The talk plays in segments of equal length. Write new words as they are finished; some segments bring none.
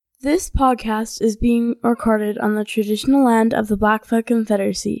This podcast is being recorded on the traditional land of the Blackfoot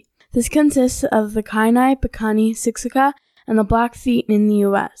Confederacy. This consists of the Kainai, Piikani, Siksika, and the Blackfeet in the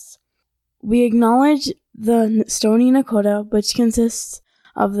U.S. We acknowledge the Stoney Nakoda, which consists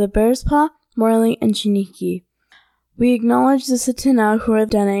of the Bearspaw, Morley, and Chiniki. We acknowledge the Tsuut'ina, who are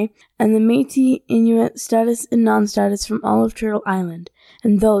Dene, and the Métis, Inuit, status and non-status from all of Turtle Island,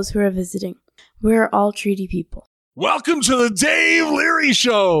 and those who are visiting. We are all treaty people. Welcome to the Dave Leary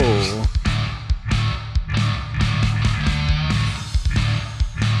Show.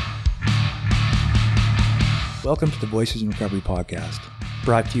 Welcome to the Voices in Recovery podcast,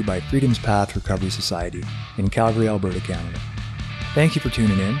 brought to you by Freedom's Path Recovery Society in Calgary, Alberta, Canada. Thank you for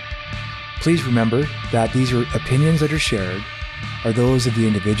tuning in. Please remember that these opinions that are shared are those of the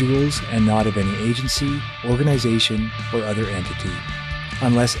individuals and not of any agency, organization, or other entity,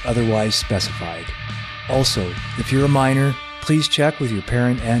 unless otherwise specified. Also, if you're a minor, please check with your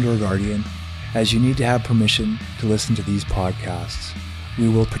parent and or guardian, as you need to have permission to listen to these podcasts. We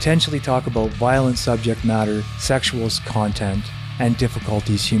will potentially talk about violent subject matter, sexual content, and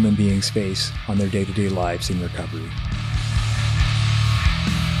difficulties human beings face on their day-to-day lives in recovery.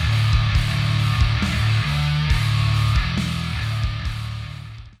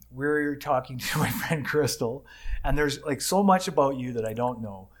 We're talking to my friend Crystal, and there's like so much about you that I don't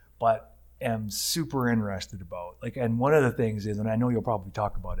know, but am super interested about. And one of the things is, and I know you'll probably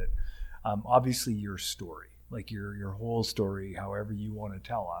talk about it, obviously your story, like your whole story, however you want to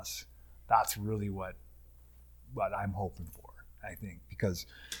tell us. That's really what I'm hoping for, I think, because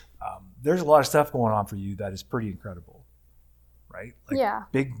there's a lot of stuff going on for you that is pretty incredible, right? Yeah.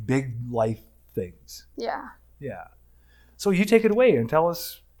 Big life things. Yeah. Yeah. So you take it away and tell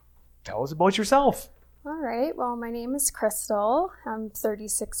us about yourself. All right. Well, my name is Crystal. I'm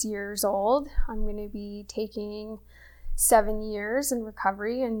 36 years old. I'm going to be taking 7 years in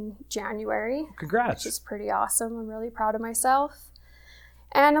recovery in January. Congrats. Which is pretty awesome. I'm really proud of myself.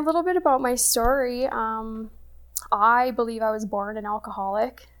 And a little bit about my story. I believe I was born an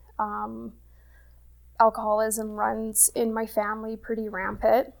alcoholic. Alcoholism runs in my family pretty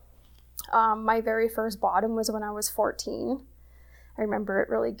rampant. My very first bottom was when I was 14. I remember it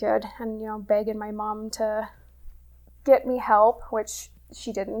really good, and begging my mom to get me help, which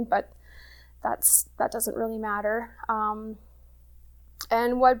she didn't, but that doesn't really matter. And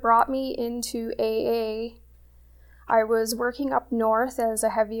what brought me into AA, I was working up north as a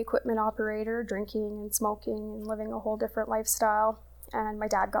heavy equipment operator, drinking and smoking and living a whole different lifestyle, and my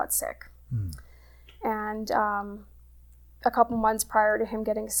dad got sick. And a couple months prior to him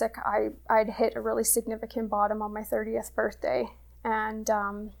getting sick, I'd hit a really significant bottom on my 30th birthday. And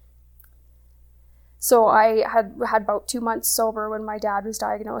so I had about 2 months sober when my dad was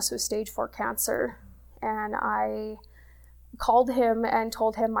diagnosed with stage 4 cancer. And I called him and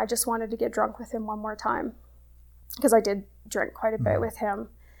told him I just wanted to get drunk with him one more time, because I did drink quite a bit with him.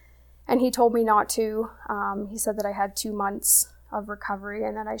 And he told me not to. He said that I had 2 months of recovery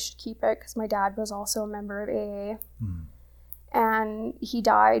and that I should keep it, because my dad was also a member of AA. And he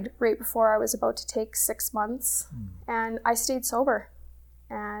died right before I was about to take 6 months. And I stayed sober.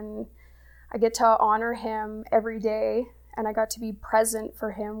 And I get to honor him every day. And I got to be present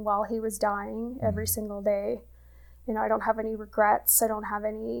for him while he was dying every single day. I don't have any regrets. I don't have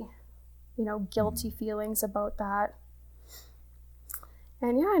any, guilty feelings about that.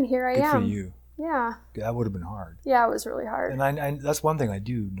 And here I am. Good for you. Yeah. That would have been hard. Yeah, it was really hard. And I that's one thing I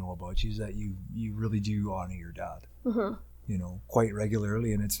do know about you, is that you really do honor your dad. Mm-hmm. Quite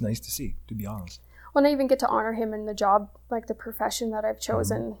regularly, and it's nice to see, to be honest. Well, and I even get to honor him in the job, the profession that I've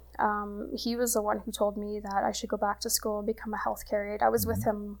chosen. He was the one who told me that I should go back to school and become a healthcare aide. I was with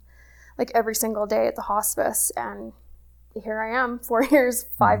him every single day at the hospice, and here I am 4 years,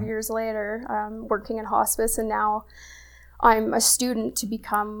 5 years later, working in hospice, and now I'm a student to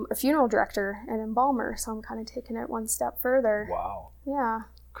become a funeral director and embalmer, so I'm kind of taking it one step further. Wow. Yeah.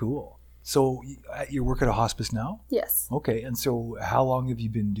 Cool. So you work at a hospice now? Yes. Okay, and so how long have you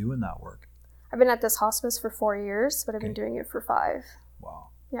been doing that work? I've been at this hospice for 4 years, but I've been doing it for 5. Wow.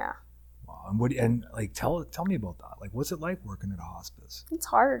 Yeah. Wow. And tell me about that. What's it like working at a hospice? It's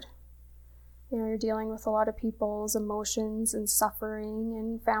hard. You're dealing with a lot of people's emotions and suffering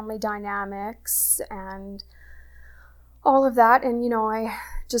and family dynamics and all of that. And, I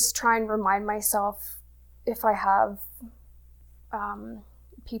just try and remind myself, if I have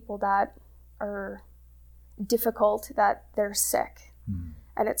people that are difficult, that they're sick,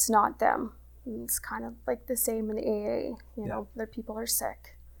 and it's not them. It's kind of like the same in AA, their people are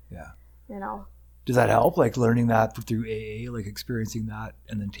sick. Yeah. Does that help? Learning that through AA, experiencing that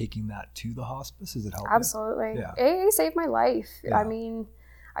and then taking that to the hospice? Does it help? Absolutely. Yeah. AA saved my life. Yeah. I mean,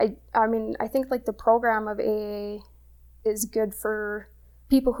 I mean, I think like the program of AA is good for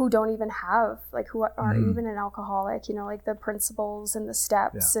people who don't even have, like who are even an alcoholic, you know, like the principles and the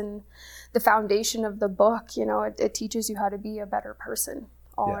steps and the foundation of the book, you know, it teaches you how to be a better person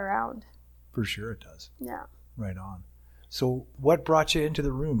all around. For sure it does. Yeah. Right on. So what brought you into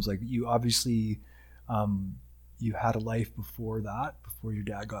the rooms? Like you obviously, you had a life before that, before your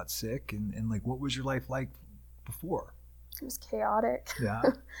dad got sick, and like, what was your life like before? It was chaotic. Yeah.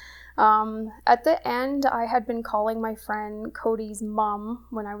 At the end, I had been calling my friend Cody's mom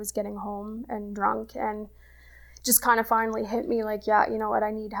when I was getting home and drunk, and just kind of finally hit me like, yeah, you know what,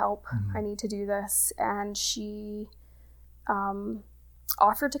 I need help. I need to do this. And she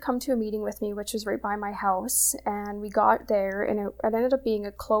offered to come to a meeting with me, which was right by my house. And we got there, and it ended up being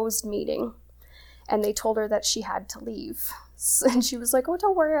a closed meeting. And they told her that she had to leave. And she was like, oh,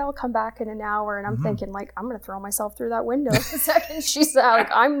 don't worry, I'll come back in an hour. And I'm thinking, like, I'm going to throw myself through that window the second she's out.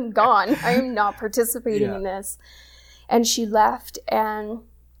 Like, I'm gone. I'm not participating in this. And she left, and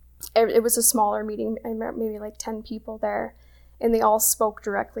it was a smaller meeting. I met maybe like 10 people there. And they all spoke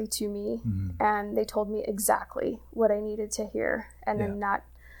directly to me. And they told me exactly what I needed to hear. And then that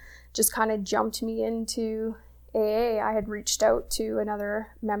just kind of jumped me into AA. I had reached out to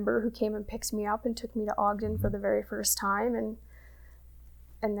another member who came and picked me up and took me to Ogden for the very first time, and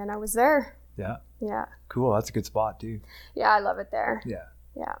then I was there. Yeah. Cool. That's a good spot too. Yeah, I love it there.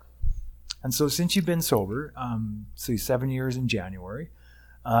 Yeah. And so since you've been sober, so 7 years in January,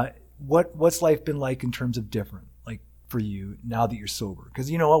 what's life been like in terms of different, like for you now that you're sober? Because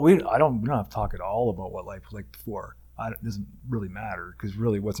you know what, we don't have to talk at all about what life was like before. It doesn't really matter, because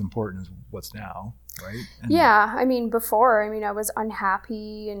really what's important is what's now, right? Yeah, I mean, before, I was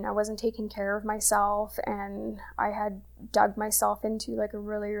unhappy and I wasn't taking care of myself, and I had dug myself into like a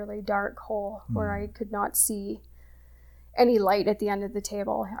really, really dark hole where I could not see any light at the end of the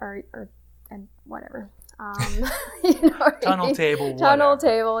table and whatever. You know, Tunnel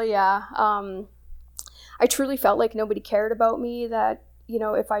table, yeah. I truly felt like nobody cared about me, that, you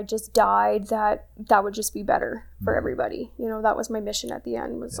know, if I just died, that would just be better for everybody. You know, that was my mission at the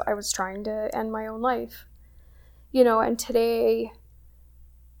end, was I was trying to end my own life. You know, and today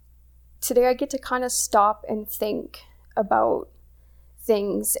I get to kind of stop and think about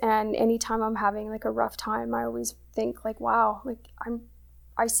things. And anytime I'm having like a rough time, I always think like, wow, like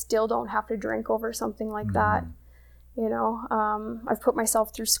I still don't have to drink over something like that. You know, I've put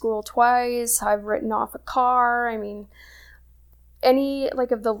myself through school twice. I've written off a car. I mean, any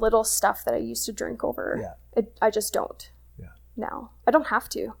like of the little stuff that I used to drink over, I just don't now. I don't have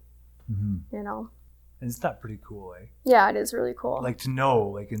to, you know. And it's not pretty cool, eh? Yeah, it is really cool. Like to know,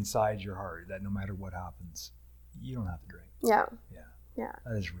 like inside your heart, that no matter what happens, you don't have to drink. Yeah.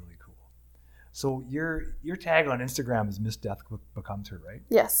 That is really cool. So your tag on Instagram is Miss Death Becomes Her, right?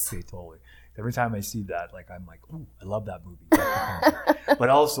 Yes. Okay, totally. Every time I see that, like I'm like, ooh, I love that movie. But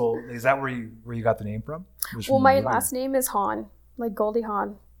also, is that where you got the name from? Well, my last name is Hawn, like Goldie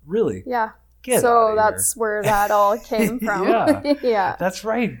Hawn. Really? Yeah. Get so that's where that all came from. Yeah. That's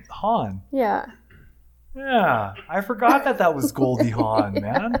right, Hawn. Yeah. Yeah, I forgot that was Goldie Hawn,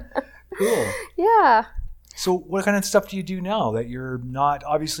 man. Cool. Yeah. So what kind of stuff do you do now that you're not,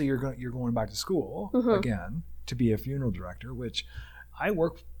 obviously you're going back to school again to be a funeral director, which I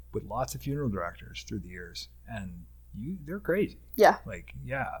work with lots of funeral directors through the years, and they're crazy. Yeah. Like,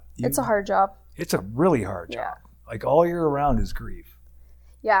 it's a hard job. It's a really hard job. Like all year around is grief.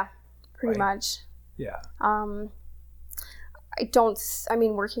 Yeah, pretty much. Yeah.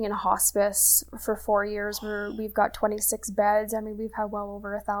 Working in a hospice for 4 years, we've got 26 beds. I mean, we've had well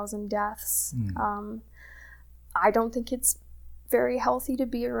over 1,000 deaths. I don't think it's very healthy to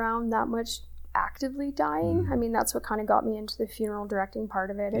be around that much actively dying. I mean, that's what kind of got me into the funeral directing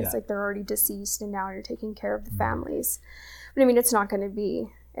part of it. It's like they're already deceased and now you're taking care of the families. But I mean, it's not going to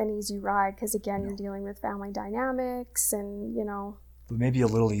be an easy ride, because again, you're dealing with family dynamics and, you know. But maybe a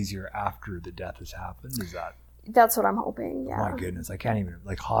little easier after the death has happened. Is that? That's what I'm hoping. Yeah. My goodness, I can't even,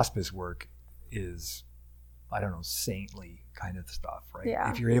 like, hospice work is, I don't know, saintly kind of stuff, right?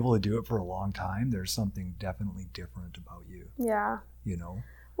 Yeah. If you're able to do it for a long time, there's something definitely different about you. Yeah. You know?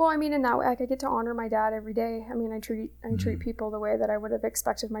 Well, I mean, and now I get to honor my dad every day. I mean, I treat people the way that I would have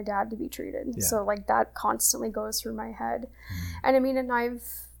expected my dad to be treated. Yeah. So like that constantly goes through my head. And I mean, and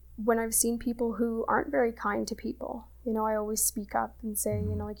when I've seen people who aren't very kind to people, you know, I always speak up and say,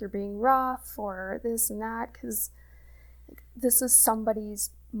 you know, like, you're being rough or this and that, because this is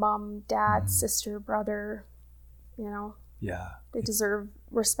somebody's mom, dad, sister, brother, you know. Yeah. They deserve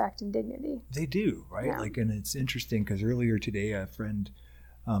respect and dignity. They do, right? Yeah. Like, and it's interesting because earlier today, a friend,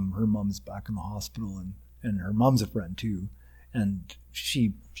 her mom's back in the hospital, and her mom's a friend too. and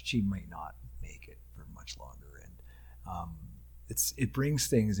she might not make it for much longer. And it brings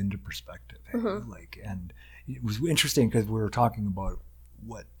things into perspective. Like, and it was interesting because we were talking about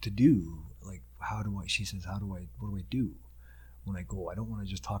what to do. Like, she says, what do I do when I go? I don't want to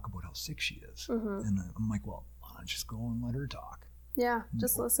just talk about how sick she is. And I'm like, well, why not just go and let her talk? Yeah,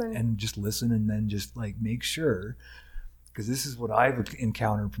 just listen. And just listen, and then just like make sure, because this is what I've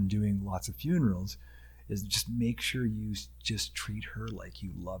encountered from doing lots of funerals, is just make sure you just treat her like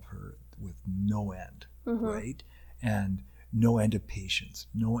you love her with no end, right? And no end of patience,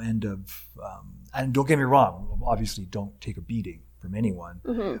 no end of, and don't get me wrong, obviously don't take a beating from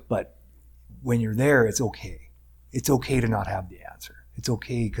anyone, but when you're there, it's okay. It's okay to not have the answer. It's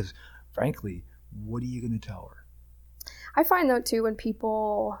okay because, frankly, what are you going to tell her? I find that too when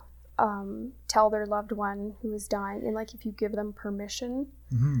people tell their loved one who is dying, and like if you give them permission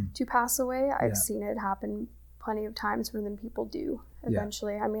to pass away, I've seen it happen plenty of times where then people do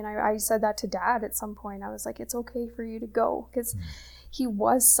eventually. I mean, I said that to Dad at some point. I was like, it's okay for you to go, because he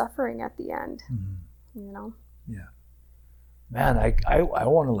was suffering at the end, you know? Yeah. Man, I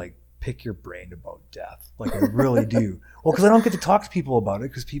want to like pick your brain about death. Like I really do. Well, because I don't get to talk to people about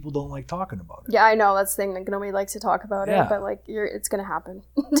it because people don't like talking about it. Yeah, I know. That's the thing. Like nobody likes to talk about it, but like it's going to happen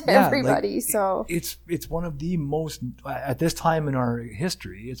to everybody. Like, so it's one of the most, at this time in our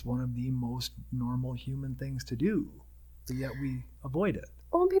history, it's one of the most normal human things to do, but yet we avoid it.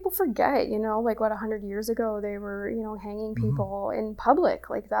 Well, and people forget, you know, like 100 years ago, they were, you know, hanging people in public.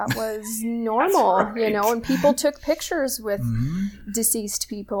 Like that was normal, right. You know, and people took pictures with deceased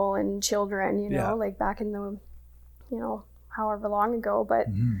people and children, you know, like back in the, you know, however long ago. But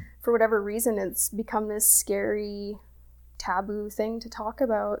for whatever reason, it's become this scary, taboo thing to talk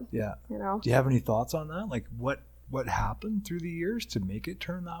about. Yeah. You know, do you have any thoughts on that? Like what happened through the years to make it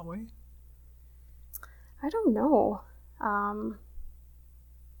turn that way? I don't know.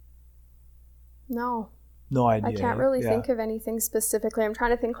 No idea. I can't really think of anything specifically. I'm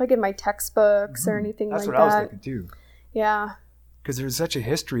trying to think like in my textbooks or anything like that. That's what I was thinking too. Yeah. Because there's such a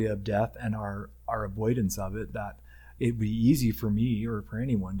history of death and our avoidance of it that it would be easy for me or for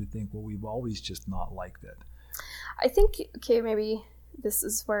anyone to think, well, we've always just not liked it. I think, okay, maybe this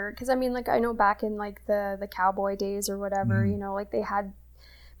is where, because I mean, like I know back in like the cowboy days or whatever, you know, like they had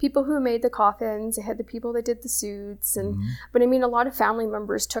people who made the coffins, they had the people that did the suits, and but I mean a lot of family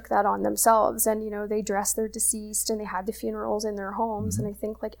members took that on themselves, and you know they dressed their deceased and they had the funerals in their homes. And I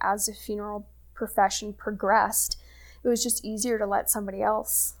think like as the funeral profession progressed, it was just easier to let somebody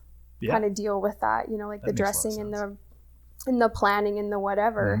else kind of deal with that, you know, like the dressing and the planning and the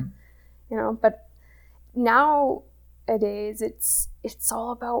whatever, you know. But nowadays it's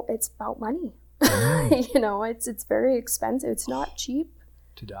about money. You know, it's very expensive. It's not cheap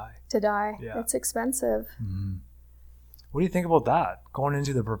to die. Yeah. It's expensive. What do you think about that? Going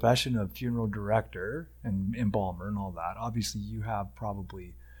into the profession of funeral director and embalmer and all that, obviously you have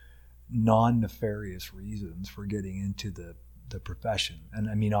probably non-nefarious reasons for getting into the profession. And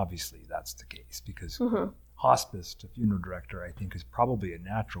I mean, obviously that's the case because hospice to funeral director, I think, is probably a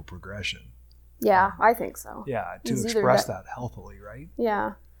natural progression. Yeah, I think so. Yeah, to express that healthily, right?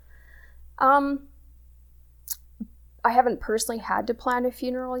 Yeah. I haven't personally had to plan a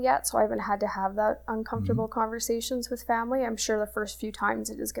funeral yet, so I haven't had to have that uncomfortable conversations with family. I'm sure the first few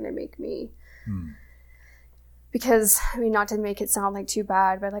times it is going to make me, because, I mean, not to make it sound like too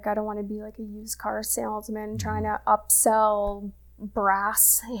bad, but like I don't want to be like a used car salesman trying to upsell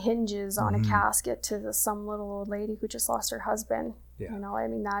brass hinges on a casket to some little old lady who just lost her husband. Yeah. You know, I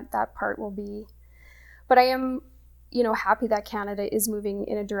mean, that part will be, but I am, you know, happy that Canada is moving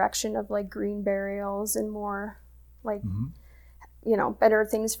in a direction of like green burials and more like, you know, better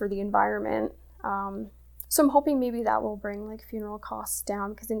things for the environment. So I'm hoping maybe that will bring like funeral costs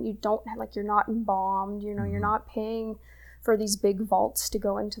down, because then you don't have, like, you're not embalmed, you know, you're not paying for these big vaults to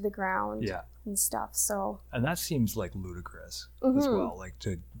go into the ground and stuff. So, and that seems like ludicrous as well. Like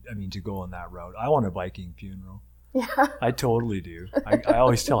to go on that route. I want a Viking funeral. Yeah, I totally do. I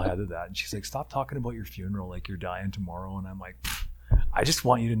always tell Heather that, and she's like, "Stop talking about your funeral like you're dying tomorrow." And I'm like, I just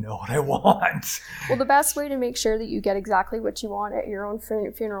want you to know what I want. Well, the best way to make sure that you get exactly what you want at your own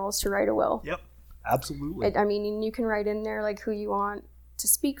funeral is to write a will. Yep, absolutely. I mean, you can write in there like who you want to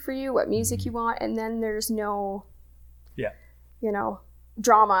speak for you, what music you want, and then there's no, you know,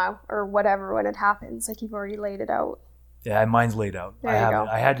 drama or whatever when it happens. Like you've already laid it out. Yeah, mine's laid out. There you go.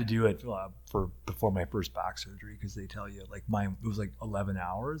 I had to do it before my first back surgery, because they tell you like mine, it was like 11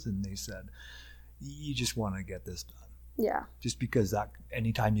 hours, and they said you just want to get this done. Yeah. Just because that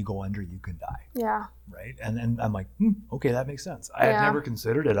anytime you go under, you can die. Yeah. Right. And I'm like, okay, that makes sense. I had never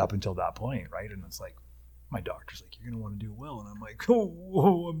considered it up until that point. Right. And it's like, my doctor's like, you're going to want to do well. And I'm like,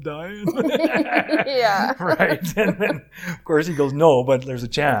 oh, I'm dying. Yeah. Right. And then, of course, he goes, no, but there's a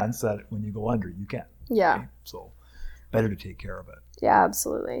chance that when you go under, you can. Yeah. Right? So better to take care of it. Yeah,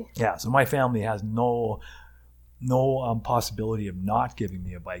 absolutely. Yeah. So my family has no possibility of not giving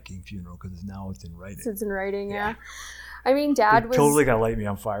me a Viking funeral because now it's in writing. It's in writing, yeah. I mean, Dad was totally going to light me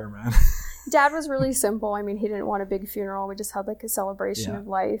on fire, man. Dad was really simple. I mean, he didn't want a big funeral. We just had like a celebration Yeah. of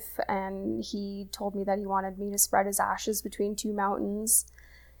life. And he told me that he wanted me to spread his ashes between 2 mountains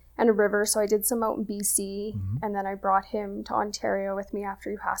and a river. So I did some out in BC. Mm-hmm. And then I brought him to Ontario with me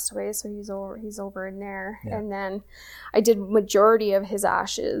after he passed away. So he's over in there. Yeah. And then I did majority of his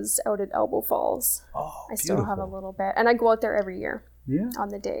ashes out at Elbow Falls. Oh, I still have a beautiful. little bit. And I go out there every year Yeah. on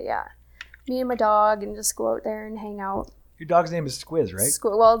the day, yeah. Me and my dog, and just go out there and hang out. Your dog's name is Squiz, right?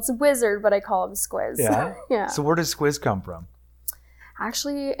 Well, it's a Wizard, but I call him Squiz. Yeah. Yeah. So where does Squiz come from?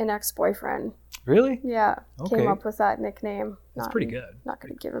 Actually, an ex-boyfriend. Really? Yeah. Okay. Came up with that nickname. That's pretty good. Not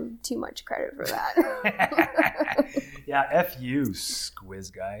going to give him too much credit for that. Yeah, F you,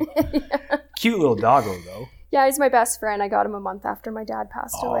 Squiz guy. Cute little doggo, though. Yeah, he's my best friend. I got him a month after my dad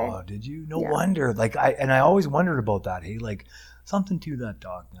passed away. Oh, did you? No Yeah. wonder. Like I always wondered about that. Hey, like something to that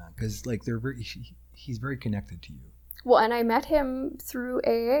dog, man, because like he's very connected to you. Well, and I met him through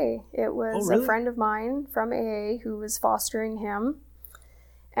AA. It was really? a friend of mine from AA who was fostering him.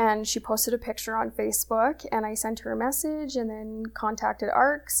 And she posted a picture on Facebook, and I sent her a message and then contacted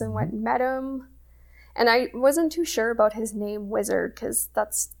ARCS and went and met him. And I wasn't too sure about his name, Wizard, because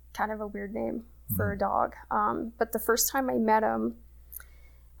that's kind of a weird name for a dog. But the first time I met him,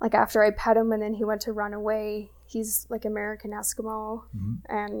 like after I pet him and then he went to run away, he's like American Eskimo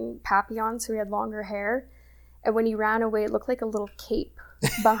and Papillon, so he had longer hair. And when he ran away, it looked like a little cape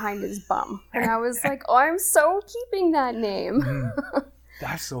behind his bum. And I was like, oh, I'm so keeping that name.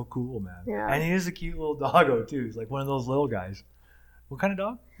 That's so cool, man. Yeah. And he is a cute little doggo too. He's like one of those little guys. What kind of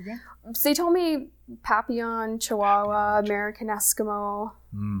dog again? So they told me Papillon, Chihuahua, American Eskimo.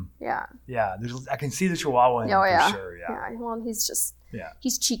 Yeah. Yeah, I can see the Chihuahua in him Oh, yeah. for sure. Yeah. Well,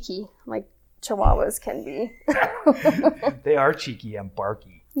 he's cheeky, like Chihuahuas can be. They are cheeky and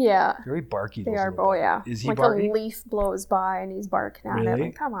barky. Yeah. Very barky. They those are, little oh yeah. dogs. Is he like barky? a leaf blows by and he's barking at it. Really?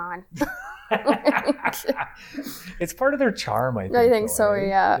 Like, come on. It's part of their charm, I think. I think though, so, eh?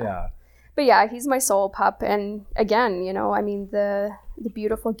 yeah. Yeah. But yeah, he's my soul pup. And again, you know, I mean, the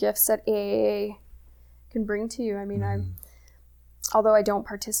beautiful gifts that AA can bring to you. I mean, although I don't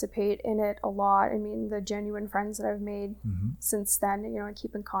participate in it a lot, I mean, the genuine friends that I've made since then, you know, I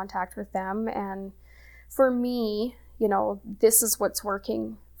keep in contact with them. And for me, you know, this is what's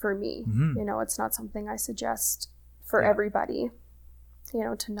working for me. You know, it's not something I suggest for everybody, you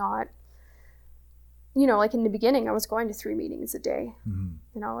know, to not, you know, like in the beginning, I was going to 3 meetings a day,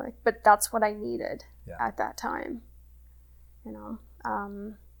 you know, like, but that's what I needed at that time, you know.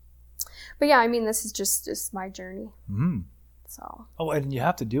 But yeah, I mean, this is just my journey. So. Oh, and you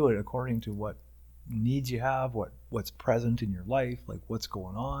have to do it according to what needs you have, what's present in your life, like what's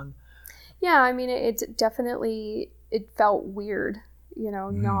going on. Yeah, I mean, it definitely, it felt weird, you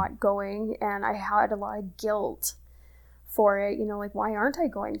know, not going, and I had a lot of guilt for it, you know, like, why aren't I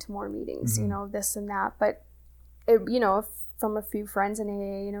going to more meetings, you know, this and that, but, it, you know, from a few friends in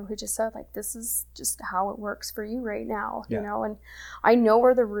AA, you know, who just said, like, this is just how it works for you right now, you know, and I know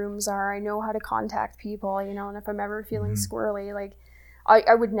where the rooms are, I know how to contact people, you know, and if I'm ever feeling squirrely, like,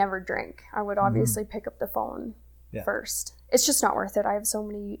 I would never drink. I would obviously pick up the phone first. It's just not worth it. I have so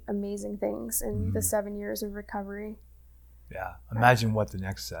many amazing things in the 7 years of recovery. Yeah. Imagine what the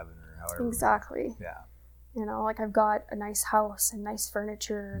next 7 or however. Exactly. Yeah. You know, like I've got a nice house and nice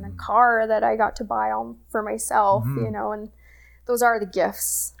furniture and a car that I got to buy all for myself, you know, and those are the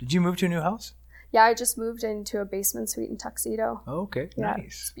gifts. Did you move to a new house? Yeah, I just moved into a basement suite in Tuxedo. Oh, okay. Yeah, Nice.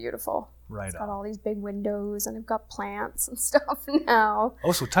 it's beautiful. Right It's got on. all these big windows and I've got plants and stuff now.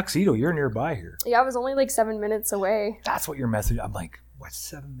 Oh, so Tuxedo, you're nearby here. Yeah, I was only like 7 minutes away. That's what your message. I'm like, what,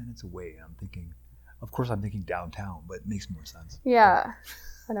 7 minutes away? I'm thinking, of course, I'm thinking downtown, but it makes more sense. Yeah.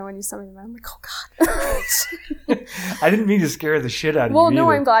 I know when you sent me that, I'm like, oh God. I didn't mean to scare the shit out of Well, you. no,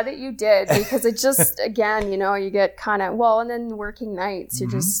 either. I'm glad that you did because it just, again, you know, you get kind of, well, and then working nights, you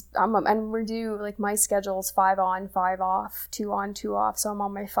just, and we do, like, my schedule's 5 on, 5 off, 2 on, 2 off. So I'm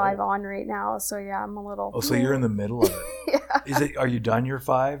on my 5 on right now. So yeah, I'm a little. Oh, so you're in the middle of it. Yeah. Are you done your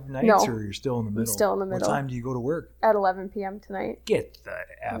 5 nights No. or you're still in the middle? still in the middle. What time do you go to work? At 11 p.m. tonight. Get the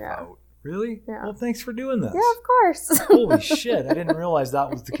F Yeah. out. Really? Yeah. Well, thanks for doing this. Yeah, of course. Holy shit. I didn't realize that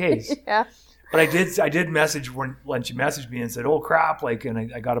was the case. Yeah. But I did message when she messaged me and said, oh crap, like,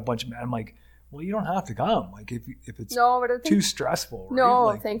 and I got a bunch of, I'm like, Well, you don't have to come. Like if it's No, but I think, too stressful. Right? no,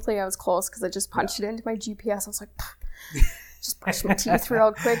 Like, thankfully I was close because I just punched it into my GPS. I was like, just brushed my teeth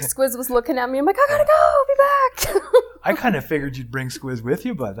real quick. Squiz was looking at me. I'm like, I gotta go. Be back. I kind of figured you'd bring Squiz with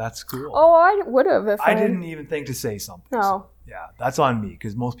you, but that's cool. Oh, I would have if I didn't even think to say something. No. So, yeah, that's on me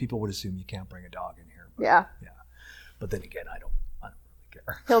because most people would assume you can't bring a dog in here. But, Yeah. But then again, I don't really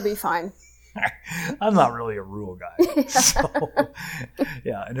care. He'll be fine. I'm not really a rule guy. So,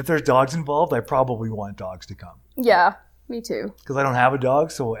 yeah. And if there's dogs involved, I probably want dogs to come. Yeah, me too. Because I don't have a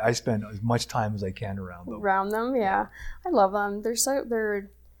dog, so I spend as much time as I can around them. Around them, yeah. I love them.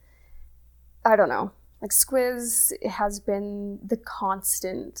 I don't know. Like Squiz has been the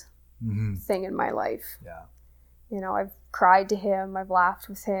constant thing in my life. Yeah. You know, I've cried to him, I've laughed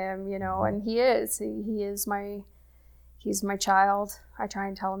with him, you know, and he is my child. I try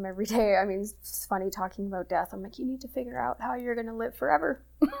and tell him every day. I mean, it's funny talking about death. I'm like, you need to figure out how you're going to live forever.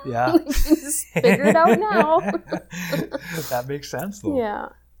 Yeah. Like, just figure it out now. That makes sense, though. Yeah.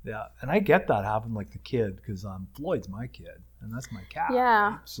 Yeah. And I get that having like the kid because Floyd's my kid and that's my cat.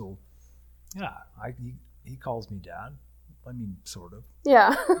 Yeah. Right? So, yeah, he calls me dad. I mean, sort of.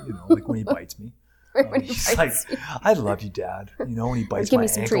 Yeah. You know, like when he bites me. When he He's bites like, I love you, Dad. You know, when he bites Give my me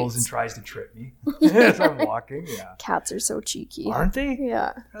some ankles treats. and tries to trip me as I'm walking. Yeah. Cats are so cheeky. Aren't they?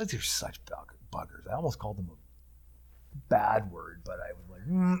 Yeah. They're such buggers. I almost called them a bad word, but I was like,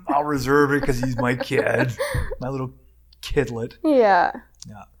 I'll reserve it because he's my kid, my little kidlet. Yeah.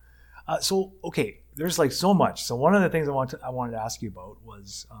 Yeah. So, okay, there's like so much. So one of the things I wanted to ask you about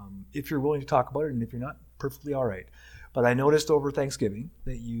was if you're willing to talk about it, and if you're not, perfectly all right. But I noticed over Thanksgiving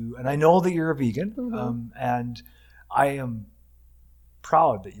that and I know that you're a vegan, and I am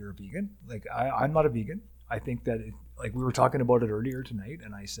proud that you're a vegan. Like I'm not a vegan. I think that like we were talking about it earlier tonight,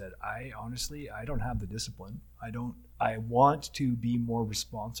 and I said, I don't have the discipline. I want to be more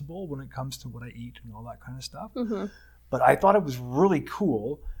responsible when it comes to what I eat and all that kind of stuff. But I thought it was really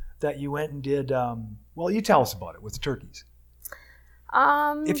cool that you went and did, well, you tell us about it with the turkeys.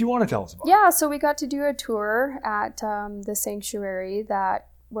 If you want to tell us about it. Yeah, so we got to do a tour at the sanctuary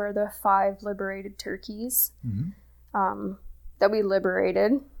where the 5 liberated turkeys that we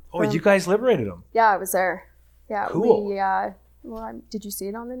liberated. Oh, you guys liberated them? Yeah, I was there. Yeah, cool. Did you see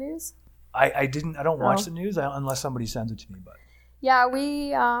it on the news? I didn't. I don't watch the news unless somebody sends it to me. But yeah,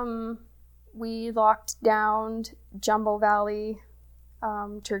 we locked down Jumbo Valley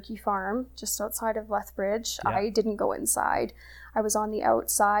turkey farm just outside of Lethbridge. Yeah. I didn't go inside. I was on the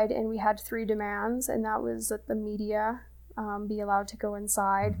outside, and we had 3 demands, and that was that the media be allowed to go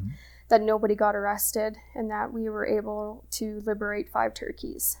inside, that nobody got arrested, and that we were able to liberate 5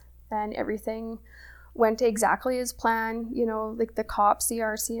 turkeys. And everything went exactly as planned. You know, like the cops, the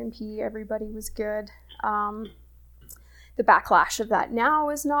RCMP, everybody was good. The backlash of that now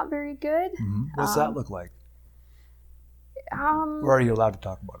is not very good. What's that look like? Or are you allowed to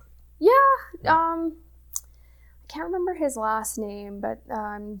talk about it? Yeah. I can't remember his last name, but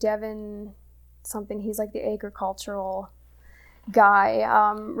Devin something. He's like the agricultural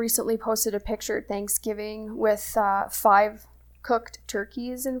guy. Recently posted a picture at Thanksgiving with 5 cooked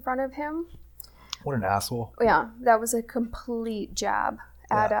turkeys in front of him. What an asshole. Yeah, that was a complete jab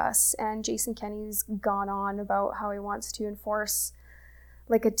at us. And Jason Kenney's gone on about how he wants to enforce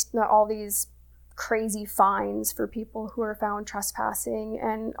like all these crazy fines for people who are found trespassing.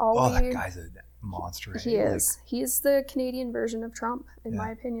 And that guy's a monster. He is. He's the Canadian version of Trump, in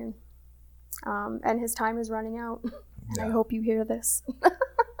my opinion. And his time is running out. I hope you hear this.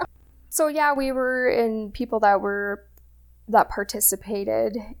 So yeah, we were in people that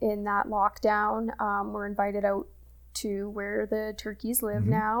participated in that lockdown were invited out to where the turkeys live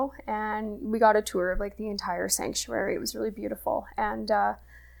now, and we got a tour of like the entire sanctuary. It was really beautiful. And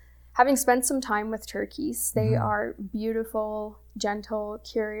having spent some time with turkeys, they are beautiful, gentle,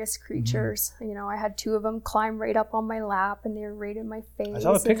 curious creatures. You know, I had 2 of them climb right up on my lap, and they were right in my face. I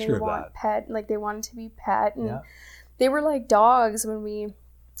saw a picture of that. They wanted to be pet, and they were like dogs when we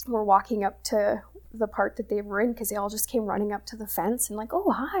were walking up to the part that they were in, because they all just came running up to the fence and like,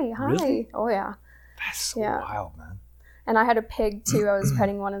 oh, hi. Really? Oh yeah. That's so wild, man. And I had a pig too. I was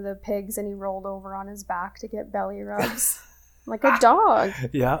petting one of the pigs, and he rolled over on his back to get belly rubs like a dog.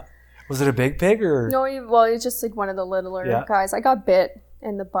 Yeah. Was it a big pig or? No, he's just like one of the littler guys. I got bit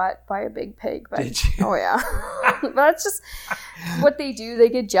in the butt by a big pig. But, did you? Oh yeah. But that's just what they do. They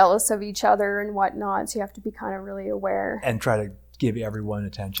get jealous of each other and whatnot. So you have to be kind of really aware. And try to give everyone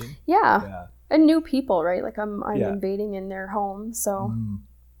attention. Yeah. And new people, right? Like I'm invading in their home. So.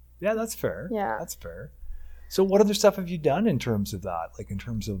 Yeah, that's fair. Yeah. That's fair. So what other stuff have you done in terms of that? Like in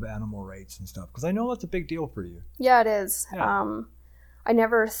terms of animal rights and stuff? Because I know that's a big deal for you. Yeah, it is. Yeah. I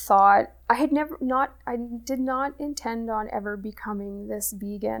never thought, I did not intend on ever becoming this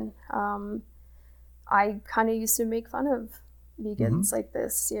vegan. I kind of used to make fun of vegans like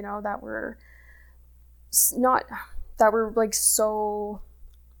this, you know, that were like so,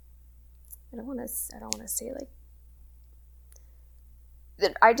 I don't want to say like,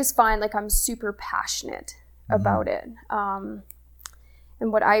 that I just find like I'm super passionate about it.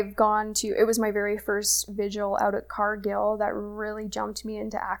 And what I've gone to, it was my very first vigil out at Cargill that really jumped me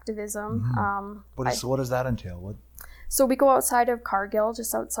into activism. What does that entail? So we go outside of Cargill,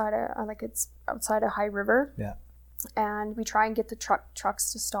 just outside of, it's outside of High River. Yeah. And we try and get the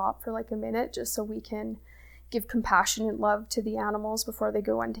trucks to stop for like a minute just so we can give compassionate love to the animals before they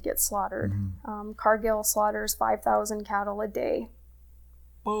go in to get slaughtered. Cargill slaughters 5,000 cattle a day.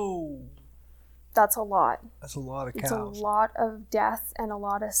 Whoa. That's a lot. That's a lot of cows. It's a lot of death and a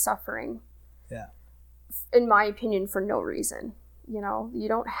lot of suffering. Yeah. In my opinion, for no reason. You know, you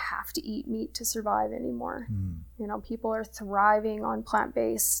don't have to eat meat to survive anymore. You know, people are thriving on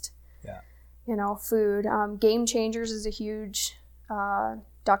plant-based, you know, food. Game Changers is a huge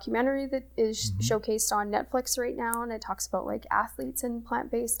documentary that is showcased on Netflix right now, and it talks about like athletes and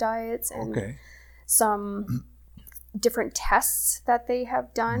plant-based diets and some different tests that they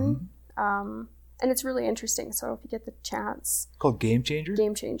have done. And it's really interesting. So if you get the chance. Called Game Changers?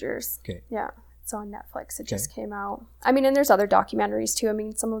 Game Changers. Okay. Yeah. It's on Netflix. It just came out. I mean, and there's other documentaries too. I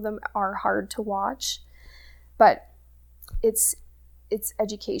mean, some of them are hard to watch, but it's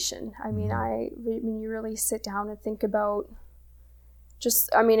education. I mean, when you really sit down and think about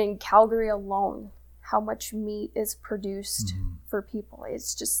just, I mean, in Calgary alone, how much meat is produced for people.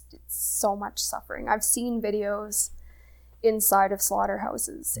 It's so much suffering. I've seen videos inside of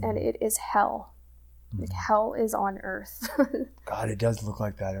slaughterhouses and it is hell. Like hell is on earth. God, it does look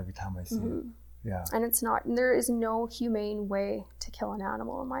like that every time I see it. Yeah. And it's not, there is no humane way to kill an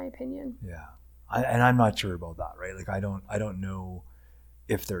animal, in my opinion. Yeah. And I'm not sure about that, right? Like I don't know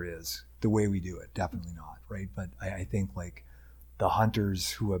if there is the way we do it. Definitely not, right? But I think like the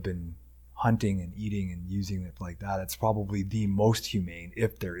hunters who have been hunting and eating and using it like that, it's probably the most humane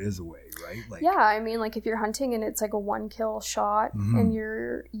if there is a way, right? Like, yeah, I mean, like if you're hunting and it's like a 1-kill shot and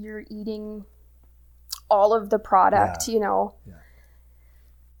you're eating all of the product, you know. Yeah.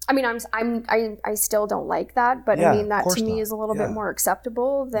 I mean, I still don't like that, but I mean that to me is a little bit more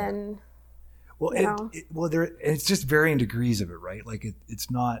acceptable than. Well, it's just varying degrees of it, right? Like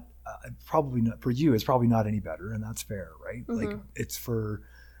it's not probably not for you. It's probably not any better, and that's fair, right? Like it's for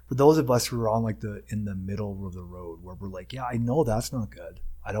those of us who are on like in the middle of the road where we're like, yeah, I know that's not good.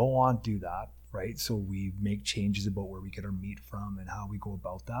 I don't want to do that, right? So we make changes about where we get our meat from and how we go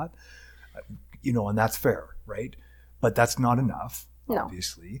about that, you know, and that's fair, right? But that's not enough,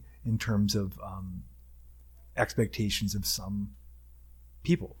 obviously, in terms of expectations of some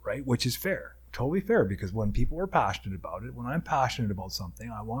people, right? Which is fair. Totally fair, because when people are passionate about it, when I'm passionate about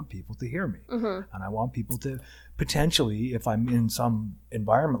something, I want people to hear me. And I want people to potentially, if I'm in some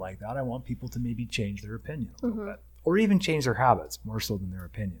environment like that, I want people to maybe change their opinion a little bit, or even change their habits more so than their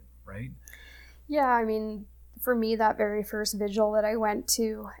opinion, right? Yeah, I mean, for me, that very first vigil that I went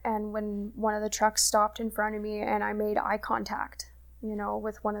to, and when one of the trucks stopped in front of me and I made eye contact, you know,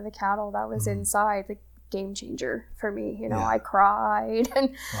 with one of the cattle that was inside, the game changer for me, you know, I cried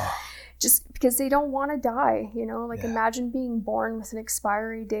and just because they don't want to die, you know, like imagine being born with an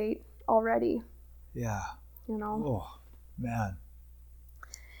expiry date already. Yeah. You know? Oh, man.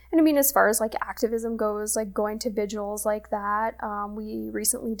 And I mean, as far as like activism goes, like going to vigils like that, we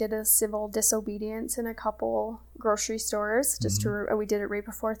recently did a civil disobedience in a couple grocery stores, just we did it right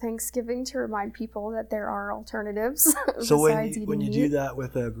before Thanksgiving to remind people that there are alternatives. So when you do that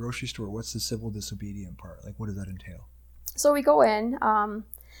with a grocery store, what's the civil disobedient part? Like, what does that entail? So we go in,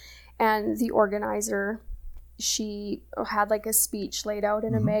 and the organizer, she had like a speech laid out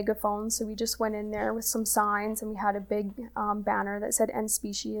in a megaphone. So we just went in there with some signs and we had a big banner that said end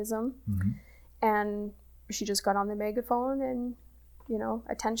speciesism. And she just got on the megaphone and, you know,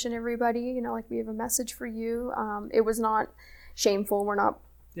 attention everybody, you know, like we have a message for you. It was not shameful. We're not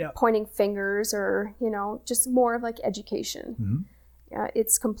pointing fingers or, you know, just more of like education.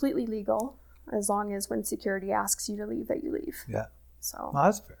 It's completely legal as long as when security asks you to leave that you leave. Yeah. So well,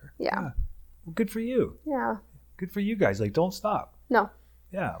 that's fair. Yeah. Well, good for you. Yeah. Good for you guys. Like, don't stop. No.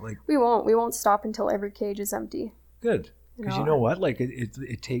 Yeah. Like we won't stop until every cage is empty. Good. Because you know what? Like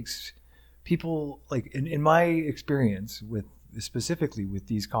it takes people, like in my experience with specifically with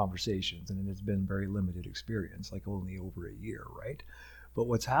these conversations, and it's been very limited experience, like only over a year, right? But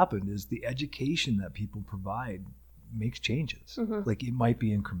what's happened is the education that people provide makes changes. Like it might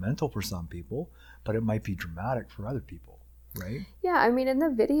be incremental for some people, but it might be dramatic for other people. right? Yeah, I mean, in the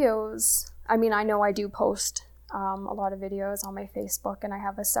videos, I mean, I know I do post a lot of videos on my Facebook, and I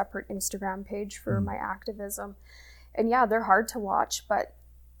have a separate Instagram page for my activism. And yeah, they're hard to watch, but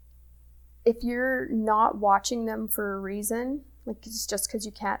if you're not watching them for a reason, like it's just because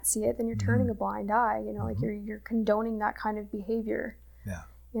you can't see it, then you're turning a blind eye, you know, like you're condoning that kind of behavior. Yeah.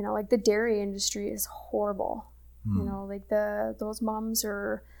 You know, like the dairy industry is horrible. You know, like those moms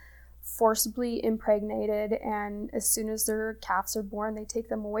are forcibly impregnated, and as soon as their calves are born, they take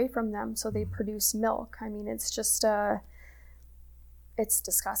them away from them so they produce milk. I mean, it's just it's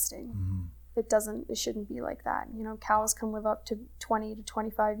disgusting. It shouldn't be like that. You know, cows can live up to 20 to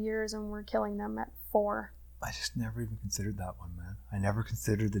 25 years, and we're killing them at 4. I just never even considered that one, man. I never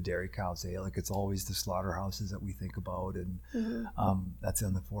considered the dairy cows. Like, it's always the slaughterhouses that we think about, and that's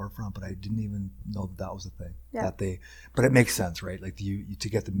on the forefront. But I didn't even know that was a thing. Yeah. But it makes sense, right? Like, you to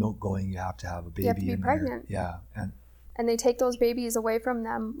get the milk going, you have to have a baby. You have to be in pregnant. There. Yeah, and they take those babies away from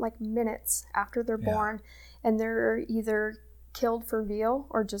them like minutes after they're born, and they're either killed for veal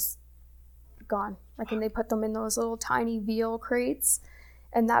or just gone. Like, and they put them in those little tiny veal crates.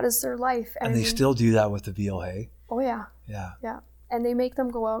 And that is their life. And they still do that with the veal, hey? Oh, yeah. Yeah. Yeah. And they make them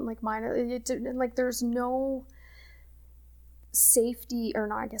go out and like mine it. Like, there's no safety, or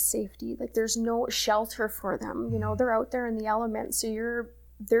not, I guess safety. Like, there's no shelter for them. You know, they're out there in the elements. So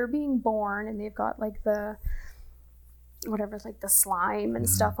they're being born, and they've got like the slime and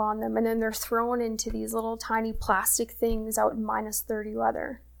stuff on them. And then they're thrown into these little tiny plastic things out in -30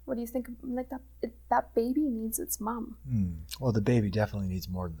 weather. What do you think? Like, that baby needs its mom. Well, the baby definitely needs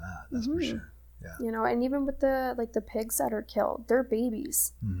more than that. That's for sure. Yeah. You know, and even with the pigs that are killed, they're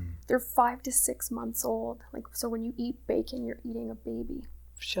babies. They're 5 to 6 months old. Like, so when you eat bacon, you're eating a baby.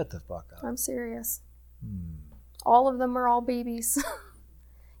 Shut the fuck up. I'm serious. All of them are all babies.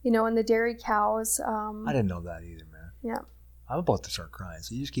 You know, and the dairy cows. I didn't know that either, man. Yeah. I'm about to start crying,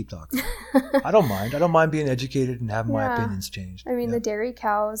 so you just keep talking. I don't mind. I don't mind being educated and having my opinions changed. I mean, the dairy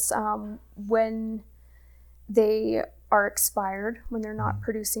cows, when they are expired, when they're not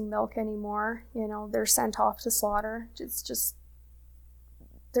producing milk anymore, you know, they're sent off to slaughter. It's just,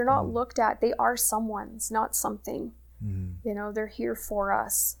 they're not looked at. They are someone's, not something. You know, they're here for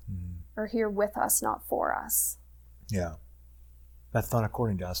us, or here with us, not for us. Yeah. That's not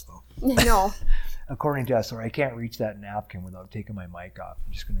according to us, though. No. According to us, sorry, I can't reach that napkin without taking my mic off.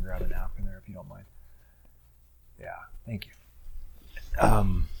 I'm just going to grab a napkin there if you don't mind. Yeah, thank you.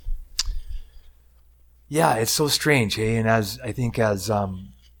 Yeah, it's so strange, hey? And I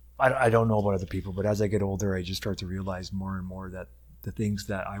don't know about other people, but as I get older, I just start to realize more and more that the things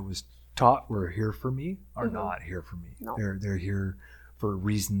that I was taught were here for me are not here for me. No. They're here for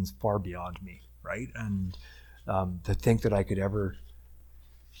reasons far beyond me, right? And to think that I could ever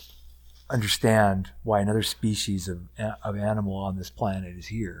understand why another species of animal on this planet is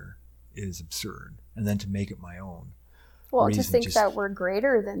here is absurd. And then to make it my own. Well, to think that we're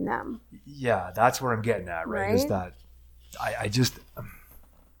greater than them. Yeah, that's where I'm getting at, right? Is that I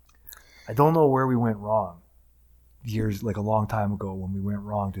don't know where we went wrong years, like a long time ago, when we went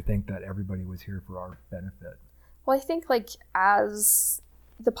wrong to think that everybody was here for our benefit. Well, I think like as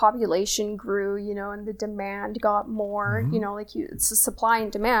the population grew, you know, and the demand got more, you know, like it's a supply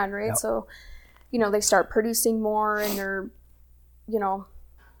and demand, right? Yep. So, you know, they start producing more, and they're, you know,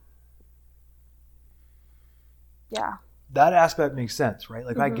 yeah. That aspect makes sense, right?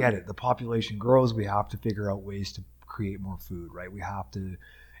 Like, I get it. The population grows. We have to figure out ways to create more food, right? We have to,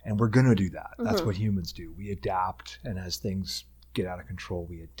 and we're going to do that. That's what humans do. We adapt. And as things get out of control,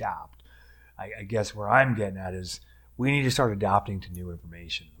 we adapt. I guess where I'm getting at is we need to start adapting to new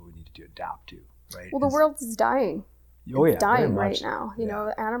information that we need to adapt to, right? Well, the world is dying. Oh, yeah. It's dying right now. You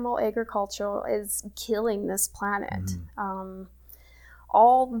know, animal agriculture is killing this planet.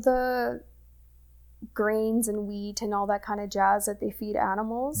 All the grains and wheat and all that kind of jazz that they feed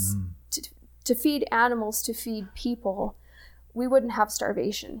animals, to feed animals, to feed people, we wouldn't have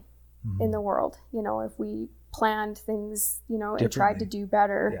starvation in the world, you know, if we planned things, you know, and tried to do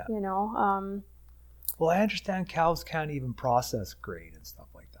better, you know. Well, I understand cows can't even process grain and stuff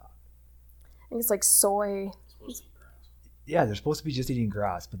like that. I think it's like soy. Yeah, they're supposed to be just eating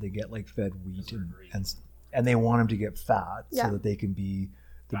grass, but they get like fed wheat and they want them to get fat so that they can be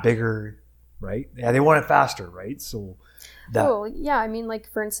the bigger, right? Yeah, they want it faster, right? So that. Oh, yeah. I mean, like,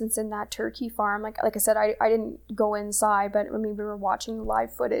 for instance, in that turkey farm, like I said, I didn't go inside, but I mean, we were watching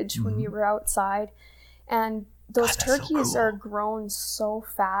live footage when we were outside, and those turkeys are grown so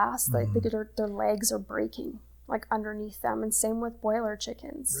fast, like their legs are breaking, like underneath them. And same with broiler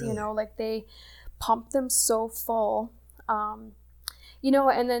chickens, you know, like they pump them so full. You know,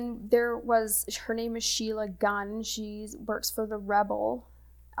 and then her name is Sheila Gunn. She works for The Rebel.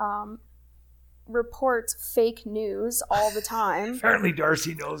 Reports fake news all the time. Apparently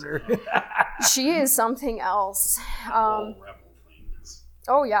Darcy knows her. She is something else.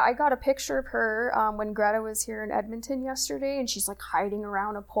 Oh yeah, I got a picture of her when Greta was here in Edmonton yesterday, and she's like hiding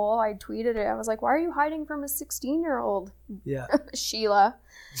around a pole. I tweeted it. I was like, "Why are you hiding from a 16-year-old?" Yeah. Sheila.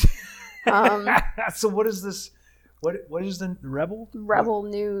 So what is this? What is the Rebel? Rebel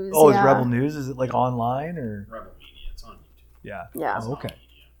News. Oh, yeah. It's Rebel News. Is it like online or? Rebel Media. It's on YouTube. Yeah. Yeah. Oh, okay.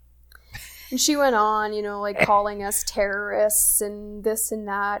 And she went on, you know, like calling us terrorists and this and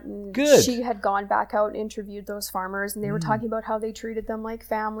that. And Good. She had gone back out and interviewed those farmers, and they were talking about how they treated them like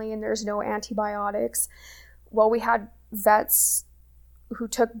family and there's no antibiotics. Well, we had vets who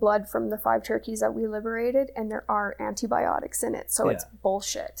took blood from the 5 turkeys that we liberated, and there are antibiotics in it. So it's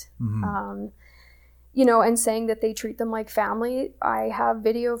bullshit. Mm-hmm. You know, and saying that they treat them like family. I have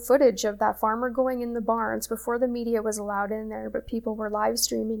video footage of that farmer going in the barns before the media was allowed in there, but people were live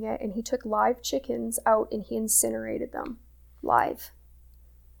streaming it, and he took live chickens out and he incinerated them live.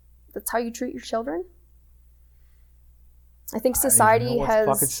 That's how you treat your children? I think society what to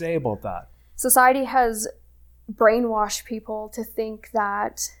fucking say about that. Society has brainwashed people to think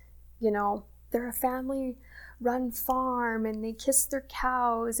that, you know, they're a family-run farm and they kiss their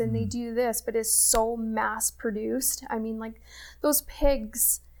cows and they do this, but it's so mass-produced. I mean, like, those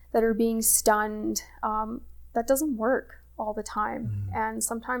pigs that are being stunned, that doesn't work all the time. And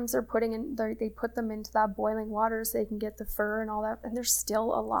sometimes they put them into that boiling water so they can get the fur and all that, and they're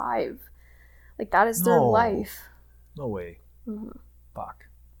still alive. Like, that is their life. No way. Fuck.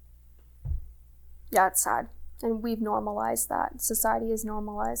 Yeah, it's sad. And we've normalized that. Society has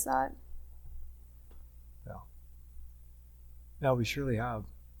normalized that. Yeah, we surely have.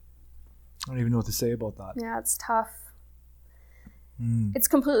 I don't even know what to say about that. Yeah, it's tough. It's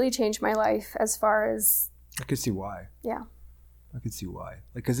completely changed my life as far as... I could see why. Yeah. I could see why.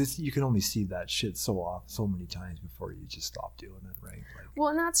 Like, because you can only see that shit so many times before you just stop doing it, right? Like, well,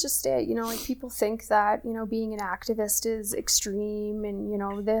 and that's just it. You know, like, people think that, you know, being an activist is extreme and, you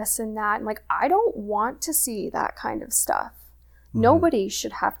know, this and that. And, like, I don't want to see that kind of stuff. Nobody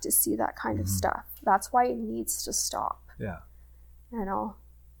should have to see that kind of stuff. That's why it needs to stop. Yeah. You know?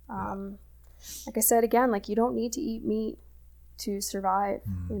 Like I said, again, like, you don't need to eat meat to survive.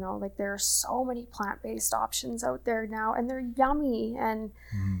 You know, like, there are so many plant-based options out there now, and they're yummy. And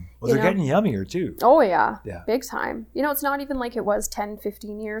well, they're getting yummier too. Oh yeah, big time. You know, it's not even like it was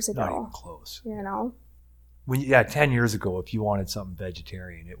 10-15 years ago. Not even close. You know, 10 years ago, if you wanted something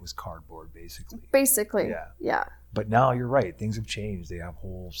vegetarian, it was cardboard basically. Yeah. But now you're right, things have changed. They have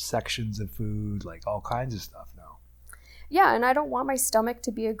whole sections of food, like all kinds of stuff now. Yeah, and I don't want my stomach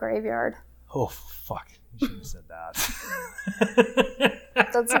to be a graveyard. Oh fuck, you shouldn't have said that.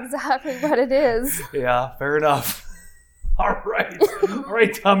 That's exactly what it is. Yeah, fair enough. All right,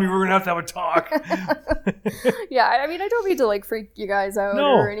 Tommy, we're gonna have a talk. Yeah, I mean, I don't mean to like freak you guys out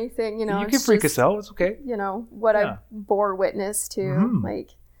or anything. You know, you can freak us out. It's okay. You know what I bore witness to.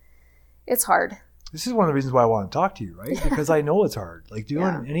 Like, it's hard. This is one of the reasons why I want to talk to you, right? Because I know it's hard. Like,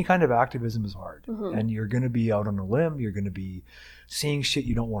 doing any kind of activism is hard, and you're gonna be out on a limb. You're gonna be seeing shit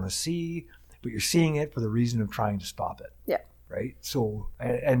you don't want to see, but you're seeing it for the reason of trying to stop it. Yeah. Right. So,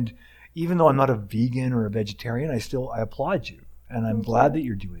 and even though I'm not a vegan or a vegetarian, I applaud you, and I'm glad that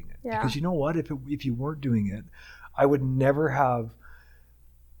you're doing it. Yeah. Because you know what? If you weren't doing it, I would never have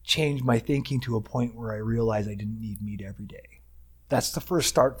changed my thinking to a point where I realized I didn't need meat every day. That's the first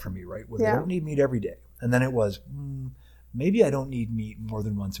start for me, right? I don't need meat every day. And then it was, maybe I don't need meat more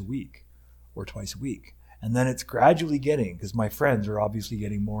than once a week or twice a week. And then it's gradually getting, because my friends are obviously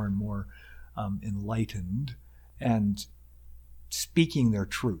getting more and more enlightened and speaking their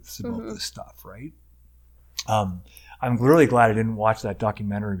truths about this stuff, right? I'm really glad I didn't watch that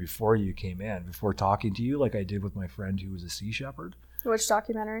documentary before you came in, before talking to you, like I did with my friend who was a sea shepherd. Which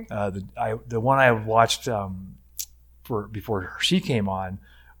documentary? The one I watched before she came on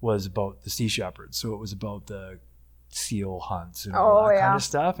was about the sea shepherds. So it was about the seal hunts and all that kind of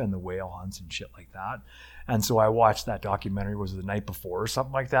stuff, and the whale hunts and shit like that. And so I watched that documentary, was it the night before or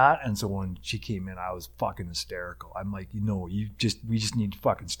something like that. And so when she came in, I was fucking hysterical. I'm like, we just need to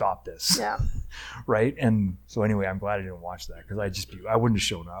fucking stop this. Yeah. Right. And so anyway, I'm glad I didn't watch that, because I wouldn't have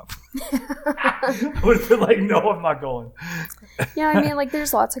shown up. I would have been like, no, I'm not going. Yeah. I mean, like,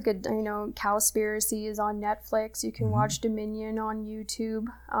 there's lots of good, Cowspiracy is on Netflix. You can watch Dominion on YouTube.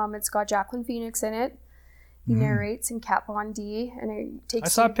 It's got Jacqueline Phoenix in it. He narrates in Kat Von D, and it takes. I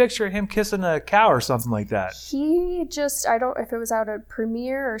saw a picture of him kissing a cow or something like that. He just, I don't know if it was out at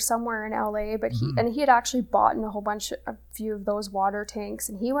Premiere or somewhere in LA, but he had actually bought a few of those water tanks,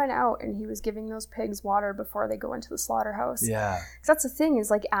 and he went out and he was giving those pigs water before they go into the slaughterhouse. Yeah. 'Cause that's the thing,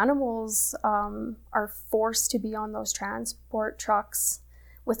 is like animals are forced to be on those transport trucks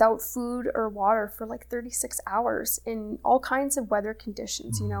without food or water for like 36 hours in all kinds of weather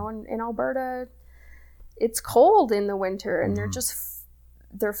conditions, you know, and in Alberta, it's cold in the winter, and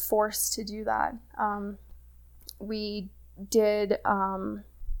they're forced to do that. We did,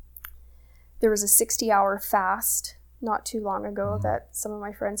 there was a 60-hour fast not too long ago that some of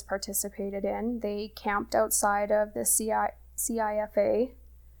my friends participated in. They camped outside of the CIFA.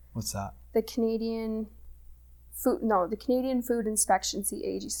 What's that? The Canadian Food Inspection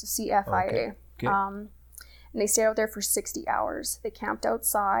Agency, so CFIA. Okay. And they stayed out there for 60 hours. They camped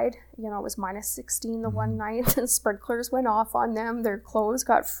outside. You know, it was minus 16 the one night. And sprinklers went off on them. Their clothes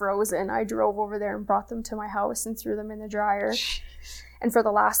got frozen. I drove over there and brought them to my house and threw them in the dryer. Jeez. And for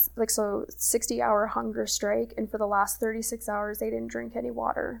the last, 60-hour hunger strike. And for the last 36 hours, they didn't drink any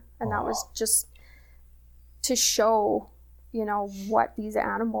water. And that was just to show, you know, what these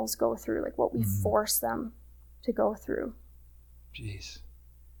animals go through, like what we force them to go through. Jeez.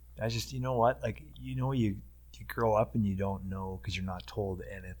 I just, you know what? Like, you know, you grow up and you don't know because you're not told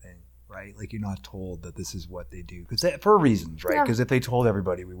anything, right? Like, you're not told that this is what they do for reasons, right? Because if they told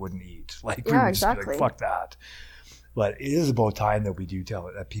everybody, we wouldn't eat. Like, we would just be like, fuck that. But it is about time that we do tell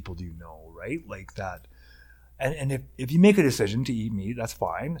it, that people do know, right? Like that. And if you make a decision to eat meat, that's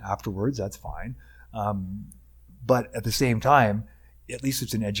fine. Afterwards, that's fine. But at the same time, at least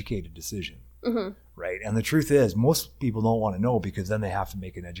it's an educated decision. Right. And the truth is, most people don't want to know, because then they have to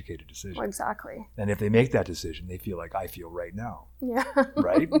make an educated decision. Well, exactly. And if they make that decision, they feel like I feel right now. Yeah.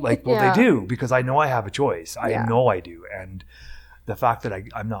 Right? Like, well, they do, because I know I have a choice. I know I do. And the fact that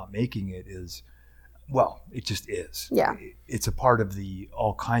I'm not making it is, well, it just is. Yeah. It's a part of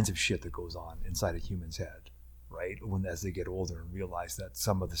all kinds of shit that goes on inside a human's head, right? As they get older and realize that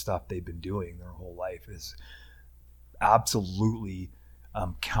some of the stuff they've been doing their whole life is absolutely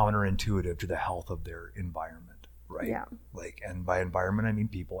counterintuitive to the health of their environment, right? Yeah. Like, and by environment, I mean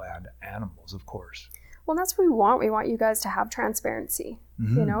people and animals, of course. Well, that's what we want. We want you guys to have transparency,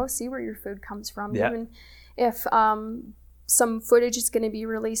 you know, see where your food comes from. Yeah. Even if some footage is going to be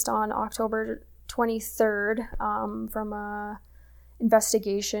released on October 23rd from a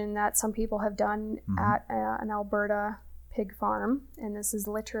investigation that some people have done at an Alberta pig farm, and this is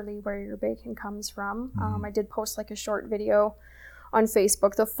literally where your bacon comes from. I did post like a short video on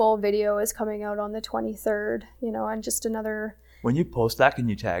Facebook. The full video is coming out on the 23rd, you know, and just another... When you post that, can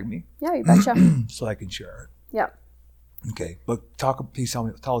you tag me? Yeah, you betcha. So I can share it. Yeah. Okay, but please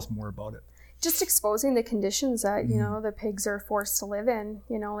tell us more about it. Just exposing the conditions that, you know, the pigs are forced to live in.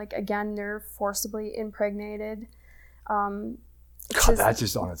 You know, like, again, they're forcibly impregnated. God, that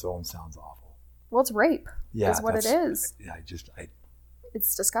just on its own sounds awful. Well, it's rape. Yeah, is what it is.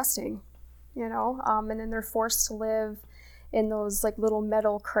 It's disgusting, you know. And then they're forced to live in those like little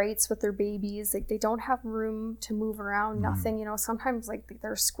metal crates with their babies. Like, they don't have room to move around, nothing, you know. Sometimes like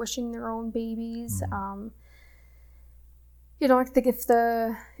they're squishing their own babies. You know, I think if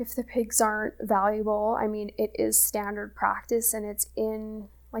the pigs aren't valuable, I mean, it is standard practice, and it's in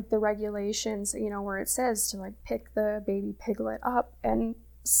like the regulations, you know, where it says to like pick the baby piglet up and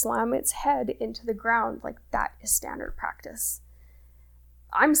slam its head into the ground. Like, that is standard practice.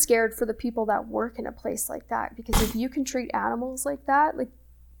 I'm scared for the people that work in a place like that, because if you can treat animals like that, like,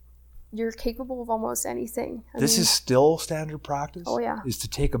 you're capable of almost anything. This is still standard practice? Oh, yeah. Is to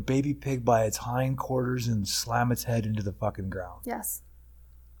take a baby pig by its hindquarters and slam its head into the fucking ground? Yes.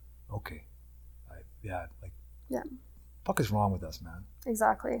 Okay. Yeah. Fuck is wrong with us, man?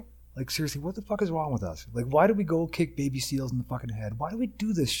 Exactly. Like, seriously, what the fuck is wrong with us? Like, why do we go kick baby seals in the fucking head? Why do we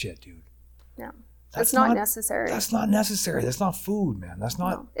do this shit, dude? Yeah. That's not necessary. That's not necessary. That's not food, man. That's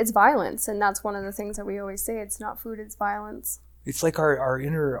not... No. It's violence, and that's one of the things that we always say. It's not food, it's violence. It's like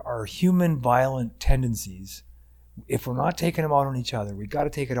our human violent tendencies. If we're not taking them out on each other, we got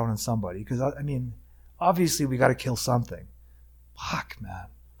to take it out on somebody. Because, I mean, obviously we got to kill something. Fuck, man.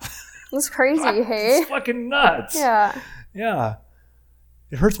 It's crazy, hey? It's fucking nuts. Yeah. Yeah.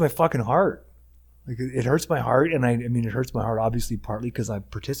 It hurts my fucking heart. Like, it hurts my heart, and I mean, it hurts my heart obviously partly because I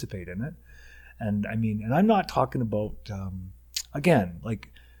participate in it. And I mean, and I'm not talking about, again,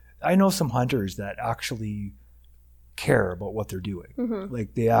 like, I know some hunters that actually care about what they're doing.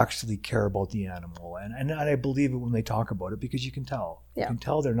 Like, they actually care about the animal. And I believe it when they talk about it, because you can tell. Yeah. You can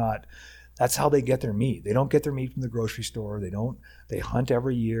tell they're not, that's how they get their meat. They don't get their meat from the grocery store. They hunt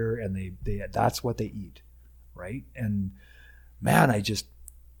every year, and they that's what they eat. right? And man,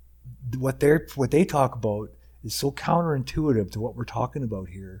 what they talk about is so counterintuitive to what we're talking about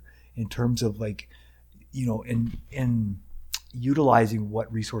here in terms of like, you know, in utilizing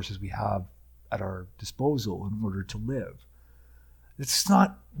what resources we have at our disposal in order to live. It's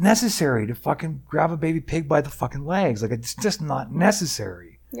not necessary to fucking grab a baby pig by the fucking legs. Like, it's just not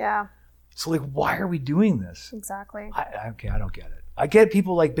necessary. Yeah. So like, why are we doing this? Exactly. I don't get it. I get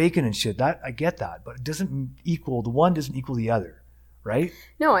people like bacon and shit. That I get that, but it doesn't equal, the one doesn't equal the other, right?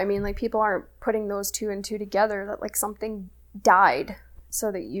 No, I mean, like, people aren't putting those two and two together, that like something died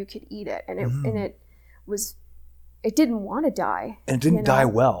so that you could eat it, and it didn't want to die, and it didn't die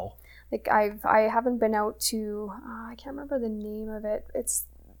well. Like, I haven't been out to I can't remember the name of it. It's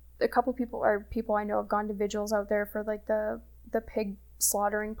a couple people I know have gone to vigils out there for like the pig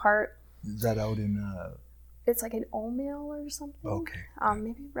slaughtering part. Is that out in? It's like an O'Mill or something. Okay.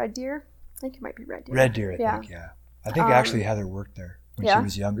 Maybe Red Deer. I think it might be Red Deer. Red Deer, I think. Yeah. I think actually Heather worked there when she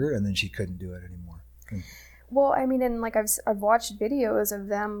was younger, and then she couldn't do it anymore. Well, I mean, and like I've watched videos of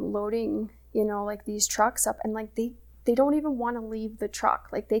them loading, you know, like these trucks up, and like they don't even want to leave the truck.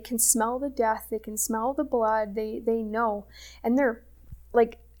 Like, they can smell the death, they can smell the blood, they know, and they're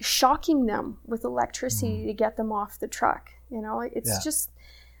like shocking them with electricity to get them off the truck. You know, it's just,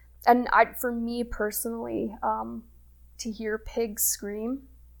 and for me personally, to hear pigs scream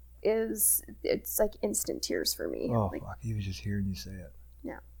it's like instant tears for me. Oh, like, fuck! Even just hearing you say it.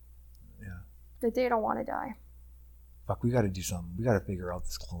 Yeah. Yeah. That they don't want to die. Fuck, we got to do something. We got to figure out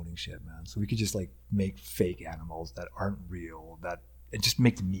this cloning shit, man. So we could just like make fake animals that aren't real, and just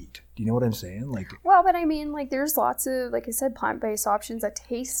make the meat. Do you know what I'm saying? Like, well, but I mean, like, there's lots of, like I said, plant-based options that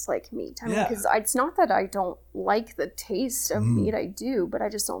taste like meat. I mean, because it's not that I don't like the taste of meat, I do, but I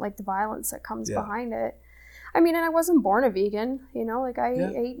just don't like the violence that comes behind it. I mean, and I wasn't born a vegan, you know, like I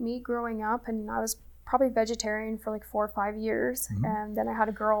ate meat growing up, and I was probably vegetarian for like 4 or 5 years. And then I had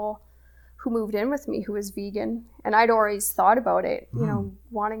a girl who moved in with me who was vegan, and I'd always thought about it, you know,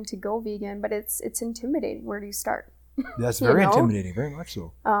 wanting to go vegan, but it's intimidating. Where do you start? That's very intimidating, very much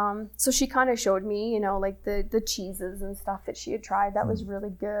so. So she kind of showed me, you know, like the cheeses and stuff that she had tried that was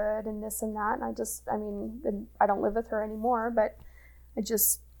really good, and this and that, and I don't live with her anymore, but I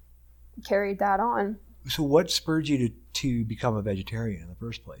just carried that on. So what spurred you to become a vegetarian in the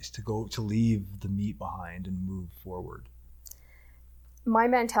first place, to leave the meat behind and move forward? My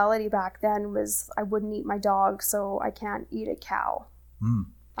mentality back then was I wouldn't eat my dog, so I can't eat a cow.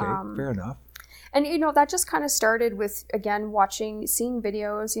 Okay, fair enough. And, you know, that just kind of started with, again, seeing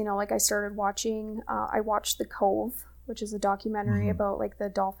videos, you know, like I started watching, I watched The Cove, which is a documentary about like the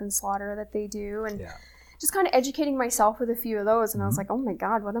dolphin slaughter that they do, and just kind of educating myself with a few of those. And I was like, oh my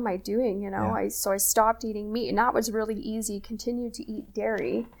God, what am I doing? You know, so I stopped eating meat, and that was really easy, continued to eat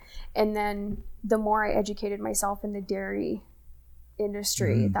dairy. And then the more I educated myself in the dairy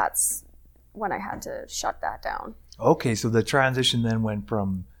industry, that's when I had to shut that down. Okay, so the transition then went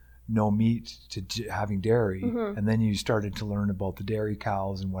from no meat to having dairy, and then you started to learn about the dairy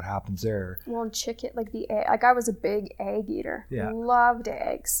cows and what happens there. Well, and chicken, like the egg, like I was a big egg eater. Loved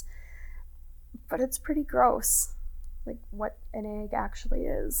eggs, but it's pretty gross, like what an egg actually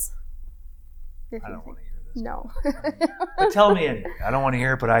is. I don't want to hear this. No. But tell me anyway. I don't want to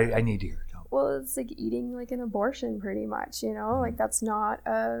hear it, but I need to hear it. Well, it's like eating like an abortion, pretty much. You know, like that's not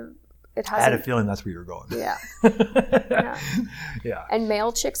a. I had a feeling that's where you were going. Yeah. Yeah. And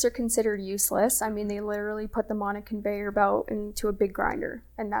male chicks are considered useless. I mean, they literally put them on a conveyor belt into a big grinder,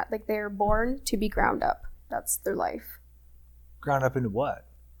 and that, like, they are born to be ground up. That's their life. Ground up into what?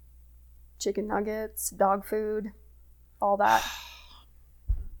 Chicken nuggets, dog food, all that.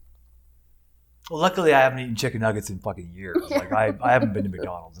 Well, luckily I haven't eaten chicken nuggets in fucking years. Like I haven't been to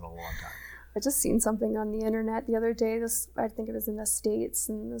McDonald's in a long time. I just seen something on the internet the other day. I think it was in the States,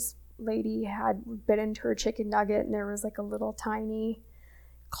 and this lady had bit into her chicken nugget, and there was like a little tiny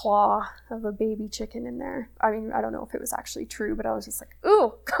claw of a baby chicken in there. I mean, I don't know if it was actually true, but I was just like,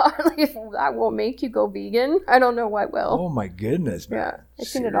 ooh, God, like, if that won't make you go vegan, I don't know what will. Oh my goodness, man. Yeah, I've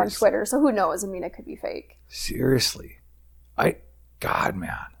seen it on Twitter, so who knows? I mean, it could be fake. Seriously. God,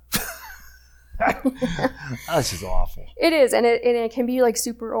 man. That's just awful. It is, and it can be like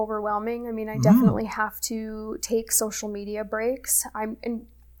super overwhelming. I mean, I definitely have to take social media breaks.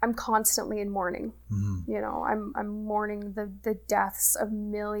 I'm constantly in mourning. You know, I'm mourning the deaths of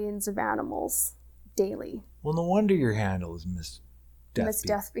millions of animals daily. Well, no wonder your handle is Miss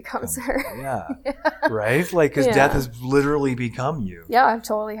Death becomes her. Yeah. Right? Like, because death has literally become you. Yeah, it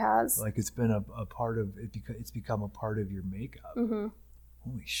totally has. Like, it's been a part of it. It's become a part of your makeup.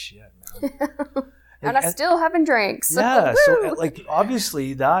 Holy shit, man. And I still haven't drank. So yeah. woo! So like,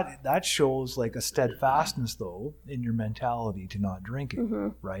 obviously that shows like a steadfastness though in your mentality to not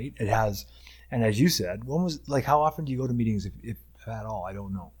drinking, right? It has, and as you said, when was like, how often do you go to meetings if at all? I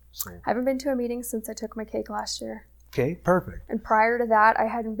don't know. So I haven't been to a meeting since I took my cake last year. okay, perfect. And prior to that, I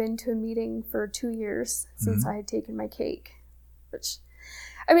hadn't been to a meeting for 2 years since I had taken my cake. Which,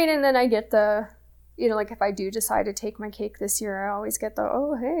 I mean, and then I get the, you know, like if I do decide to take my cake this year, I always get the,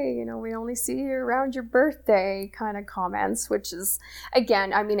 oh, hey, you know, we only see you around your birthday kind of comments, which is,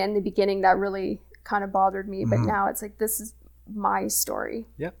 again, I mean, in the beginning, that really kind of bothered me. But now it's like, this is my story.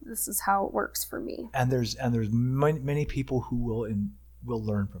 Yep. This is how it works for me. And there's many people who will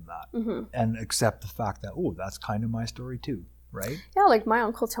learn from that and accept the fact that, oh, that's kind of my story too, right? Yeah, like my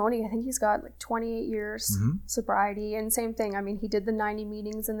Uncle Tony, I think he's got like 28 years sobriety, and same thing. I mean, he did the 90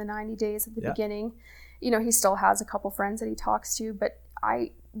 meetings in the 90 days at the beginning. You know, he still has a couple friends that he talks to, but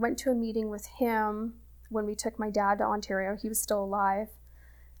I went to a meeting with him when we took my dad to Ontario. He was still alive,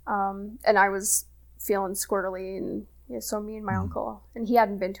 and I was feeling squirrely, and you know, so me and my uncle, and he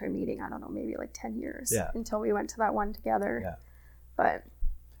hadn't been to a meeting, I don't know, maybe like 10 years until we went to that one together. Yeah. But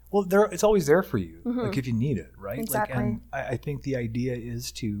well, it's always there for you, like if you need it, right? Exactly. Like, and I think the idea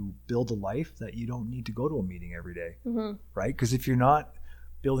is to build a life that you don't need to go to a meeting every day, right? Because if you're not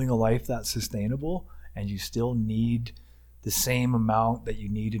building a life that's sustainable and you still need the same amount that you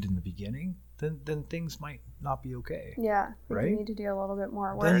needed in the beginning, then things might not be okay. Yeah, right. You need to do a little bit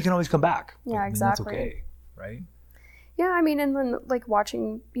more work. Then you can always come back. Yeah, exactly. That's okay, right? Yeah, I mean, and then like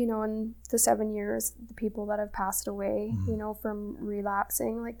watching, you know, in the 7 years, the people that have passed away, you know, from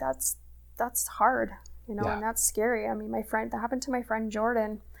relapsing, like that's hard, you know, and that's scary. I mean, that happened to my friend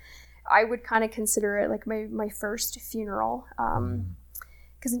Jordan. I would kind of consider it like my first funeral,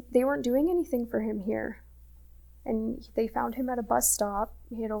 because they weren't doing anything for him here. And they found him at a bus stop.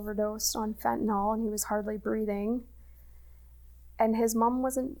 He had overdosed on fentanyl and he was hardly breathing. And his mom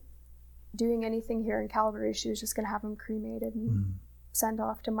wasn't doing anything here in Calgary. She was just going to have him cremated and sent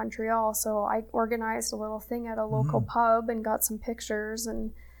off to Montreal. So I organized a little thing at a local pub and got some pictures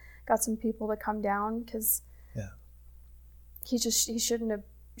and got some people to come down, because he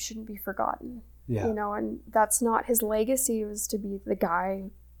shouldn't be forgotten. You know, and that's not his legacy, was to be the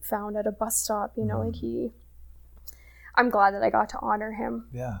guy found at a bus stop, you know, like I'm glad that I got to honor him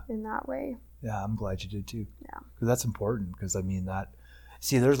in that way. Yeah, I'm glad you did too. Yeah. Because that's important, because I mean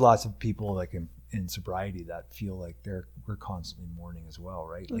there's lots of people like in sobriety that feel like we're constantly mourning as well,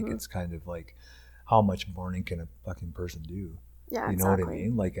 right? Like it's kind of like, how much mourning can a fucking person do? Yeah, you know what I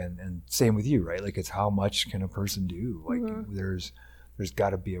mean? Like, and same with you, right? Like, it's how much can a person do? Like, there's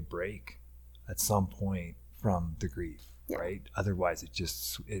got to be a break at some point from the grief, right? Otherwise,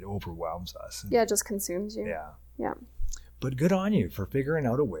 it overwhelms us. Yeah, it just consumes you. Yeah. But good on you for figuring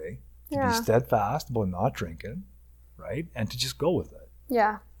out a way to be steadfast about not drinking, right? And to just go with it.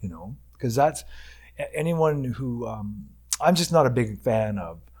 Yeah. You know, because that's anyone who, I'm just not a big fan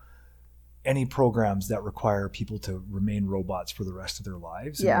of any programs that require people to remain robots for the rest of their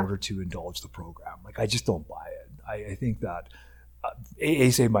lives in order to indulge the program. Like, I just don't buy it. I think that AA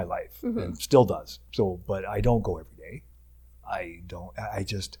saved my life and still does. So, but I don't go every day. I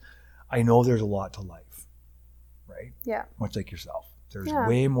know there's a lot to life, right? Yeah. Much like yourself. There's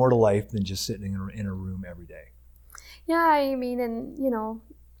way more to life than just sitting in a room every day. Yeah, I mean, and, you know,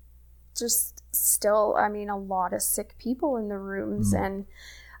 just still, I mean, a lot of sick people in the rooms. And,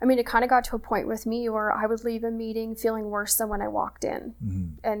 I mean, it kind of got to a point with me where I would leave a meeting feeling worse than when I walked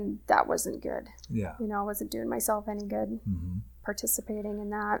in. And that wasn't good. Yeah. You know, I wasn't doing myself any good participating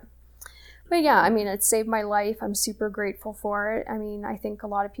in that. But yeah, I mean, it saved my life. I'm super grateful for it. I mean, I think a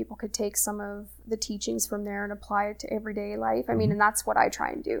lot of people could take some of the teachings from there and apply it to everyday life. I mean, and that's what I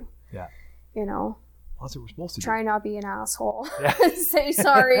try and do. Yeah. You know? That's what we're supposed to do. Try not be an asshole. Say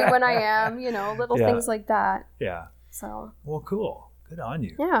sorry when I am, you know, little things like that. Yeah. So. Well, cool. Good on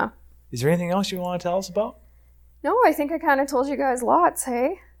you. Yeah. Is there anything else you want to tell us about? No, I think I kind of told you guys lots,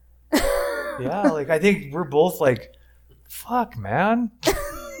 hey? Yeah, like, I think we're both like, fuck, man.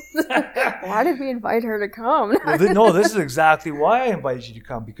 Why did we invite her to come? No, this is exactly why I invited you to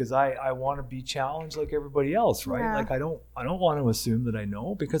come, because I want to be challenged like everybody else, right? Yeah. Like, I don't want to assume that I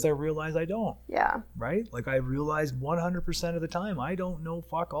know, because I realize I don't. Yeah. Right? Like, I realize 100% of the time I don't know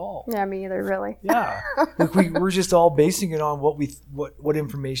fuck all. Yeah, me either, really. Yeah. Like, we're just all basing it on what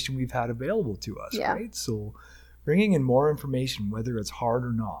information we've had available to us, right? So bringing in more information, whether it's hard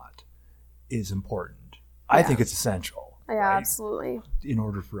or not, is important. I think it's essential. Yeah, right? Absolutely. In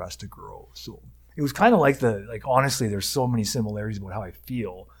order for us to grow. So it was kind of like honestly, there's so many similarities about how I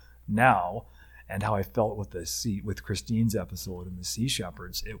feel now and how I felt with Christine's episode and the Sea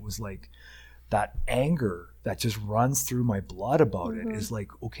Shepherds. It was like that anger that just runs through my blood about Mm-hmm. it is like,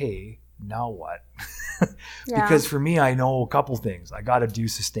 okay, now what? Yeah. Because for me, I know a couple things. I got to do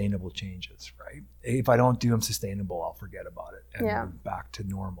sustainable changes, right? If I don't do them sustainable, I'll forget about it and Yeah. move back to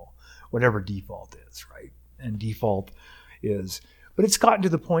normal, whatever default is, right? And default is, but it's gotten to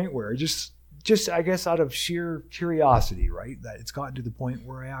the point where just I guess out of sheer curiosity, right? That it's gotten to the point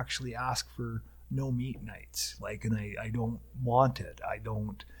where I actually ask for no meat nights, like, and I don't want it. I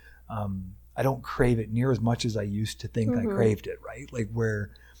don't crave it near as much as I used to think I craved it, right? Like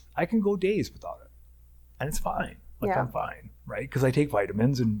where I can go days without it and it's fine. Like Yeah. I'm fine, right? Because I take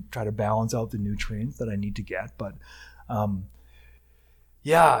vitamins and try to balance out the nutrients that I need to get. But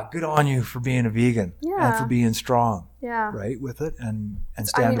yeah, good on you for being a vegan and Yeah. for being strong, Yeah. right, with it and I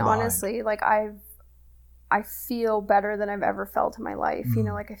standing mean, behind. honestly, like I feel better than I've ever felt in my life. You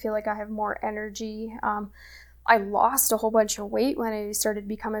know, like I feel like I have more energy. I lost a whole bunch of weight when I started to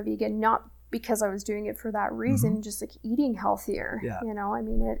become a vegan, not because I was doing it for that reason, just like eating healthier. Yeah. You know, I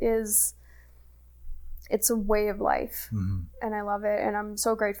mean, it's a way of life and I love it. And I'm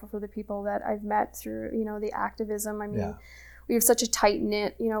so grateful for the people that I've met through, you know, the activism. I mean, Yeah. we have such a tight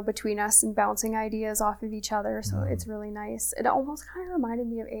knit, you know, between us and bouncing ideas off of each other. So it's really nice. It almost kind of reminded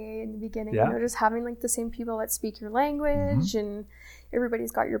me of AA in the beginning, Yeah. you know, just having like the same people that speak your language and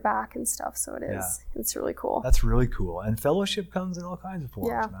everybody's got your back and stuff. So it is, it's really cool. That's really cool. And fellowship comes in all kinds of forms,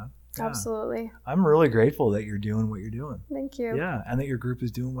 Yeah. man. Absolutely. I'm really grateful that you're doing what you're doing. Thank you. Yeah, and that your group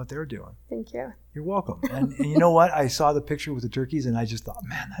is doing what they're doing. Thank you. You're welcome. And you know what? I saw the picture with the turkeys and I just thought,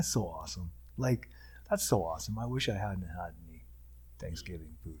 man, that's so awesome. Like, that's so awesome. I wish I hadn't had any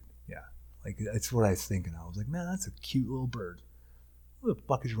Thanksgiving food. Yeah. Like, that's what I was thinking. I was like, man, that's a cute little bird. What the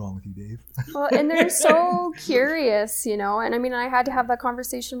fuck is wrong with you, Dave? Well, and they're so curious, you know, and I mean, I had to have that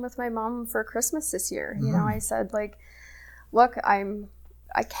conversation with my mom for Christmas this year. You know, I said like, look,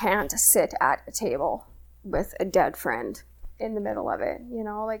 I can't sit at a table with a dead friend in the middle of it, you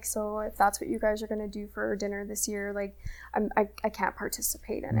know, like, so if that's what you guys are going to do for dinner this year, like I can't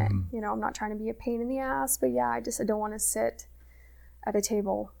participate in it. You know, I'm not trying to be a pain in the ass, but yeah, I don't want to sit at a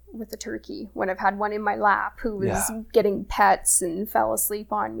table with a turkey when I've had one in my lap who was getting pets and fell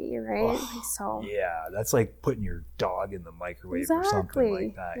asleep on me, right? So Yeah, that's like putting your dog in the microwave or something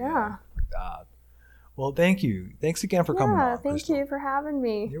like that. Yeah. Like that. Well, thank you. Thanks again for coming on. Thank Crystal. you for having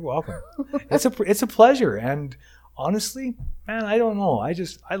me. You're welcome. It's a pleasure. And honestly, man, I don't know. I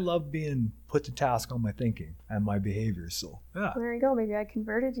love being put to task on my thinking and my behaviors. So yeah. There you go. Maybe I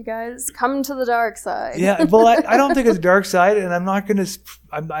converted you guys. Come to the dark side. Yeah, well, I don't think it's a dark side, and I'm not going to.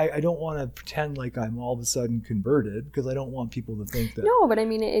 I don't want to pretend like I'm all of a sudden converted because I don't want people to think that. No, but I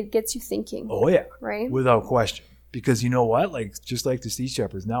mean, it gets you thinking. Oh yeah, right. Without question. Because you know what? Like, just like the sea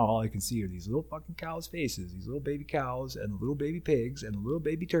shepherds, now all I can see are these little fucking cows' faces, these little baby cows, and the little baby pigs, and the little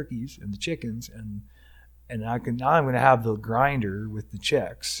baby turkeys, and the chickens, and now I'm going to have the grinder with the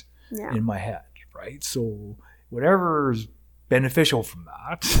chicks in my head, right? So whatever's beneficial from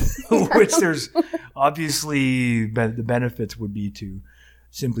that, which there's obviously the benefits would be to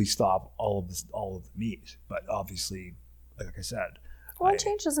simply stop all of the meat, but obviously, like I said, well,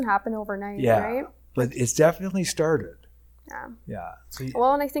 change doesn't happen overnight, right? But it's definitely started. Yeah. Yeah. So,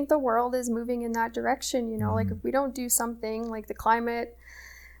 well, and I think the world is moving in that direction, you know, like if we don't do something like the climate,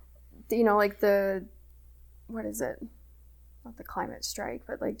 you know, like what is it? Not the climate strike,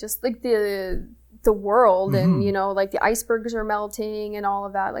 but like just like the world and, you know, like the icebergs are melting and all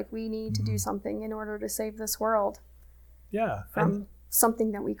of that. Like we need to do something in order to save this world. Yeah. From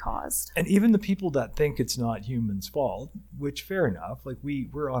something that we caused. And even the people that think it's not humans' fault, which fair enough, like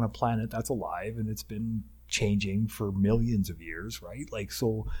we're on a planet that's alive and it's been changing for millions of years, right? Like,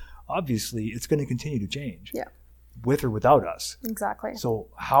 so obviously it's going to continue to change. Yeah. With or without us. Exactly. So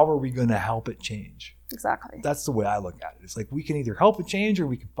how are we going to help it change? Exactly. That's the way I look at it. It's like we can either help it change or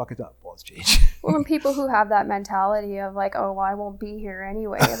we can fuck it up while it's changing. Well, and people who have that mentality of like, oh, well, I won't be here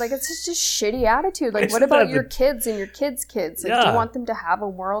anyway. Like, it's just shitty attitude. Like, what about your kids and your kids' kids? Like, do you want them to have a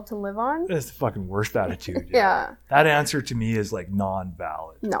world to live on? That's the fucking worst attitude. Yeah. That answer to me is like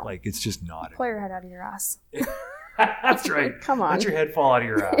non-valid. No. Like, it's just not. Pull your head out of your ass. That's right. Come on. Let your head fall out of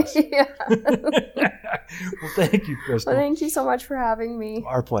your ass. Yeah. Well, thank you, Crystal. Well, thank you so much for having me.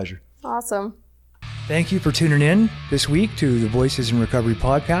 Our pleasure. Awesome. Thank you for tuning in this week to the Voices in Recovery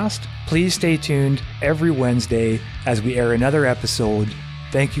podcast. Please stay tuned every Wednesday as we air another episode.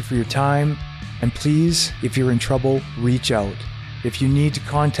 Thank you for your time. And please, if you're in trouble, reach out. If you need to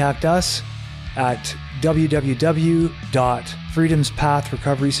contact us at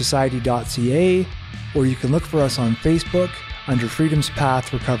www.freedomspathrecoverysociety.ca, or you can look for us on Facebook under Freedom's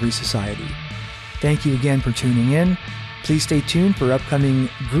Path Recovery Society. Thank you again for tuning in. Please stay tuned for upcoming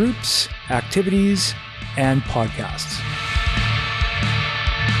groups, activities, and podcasts.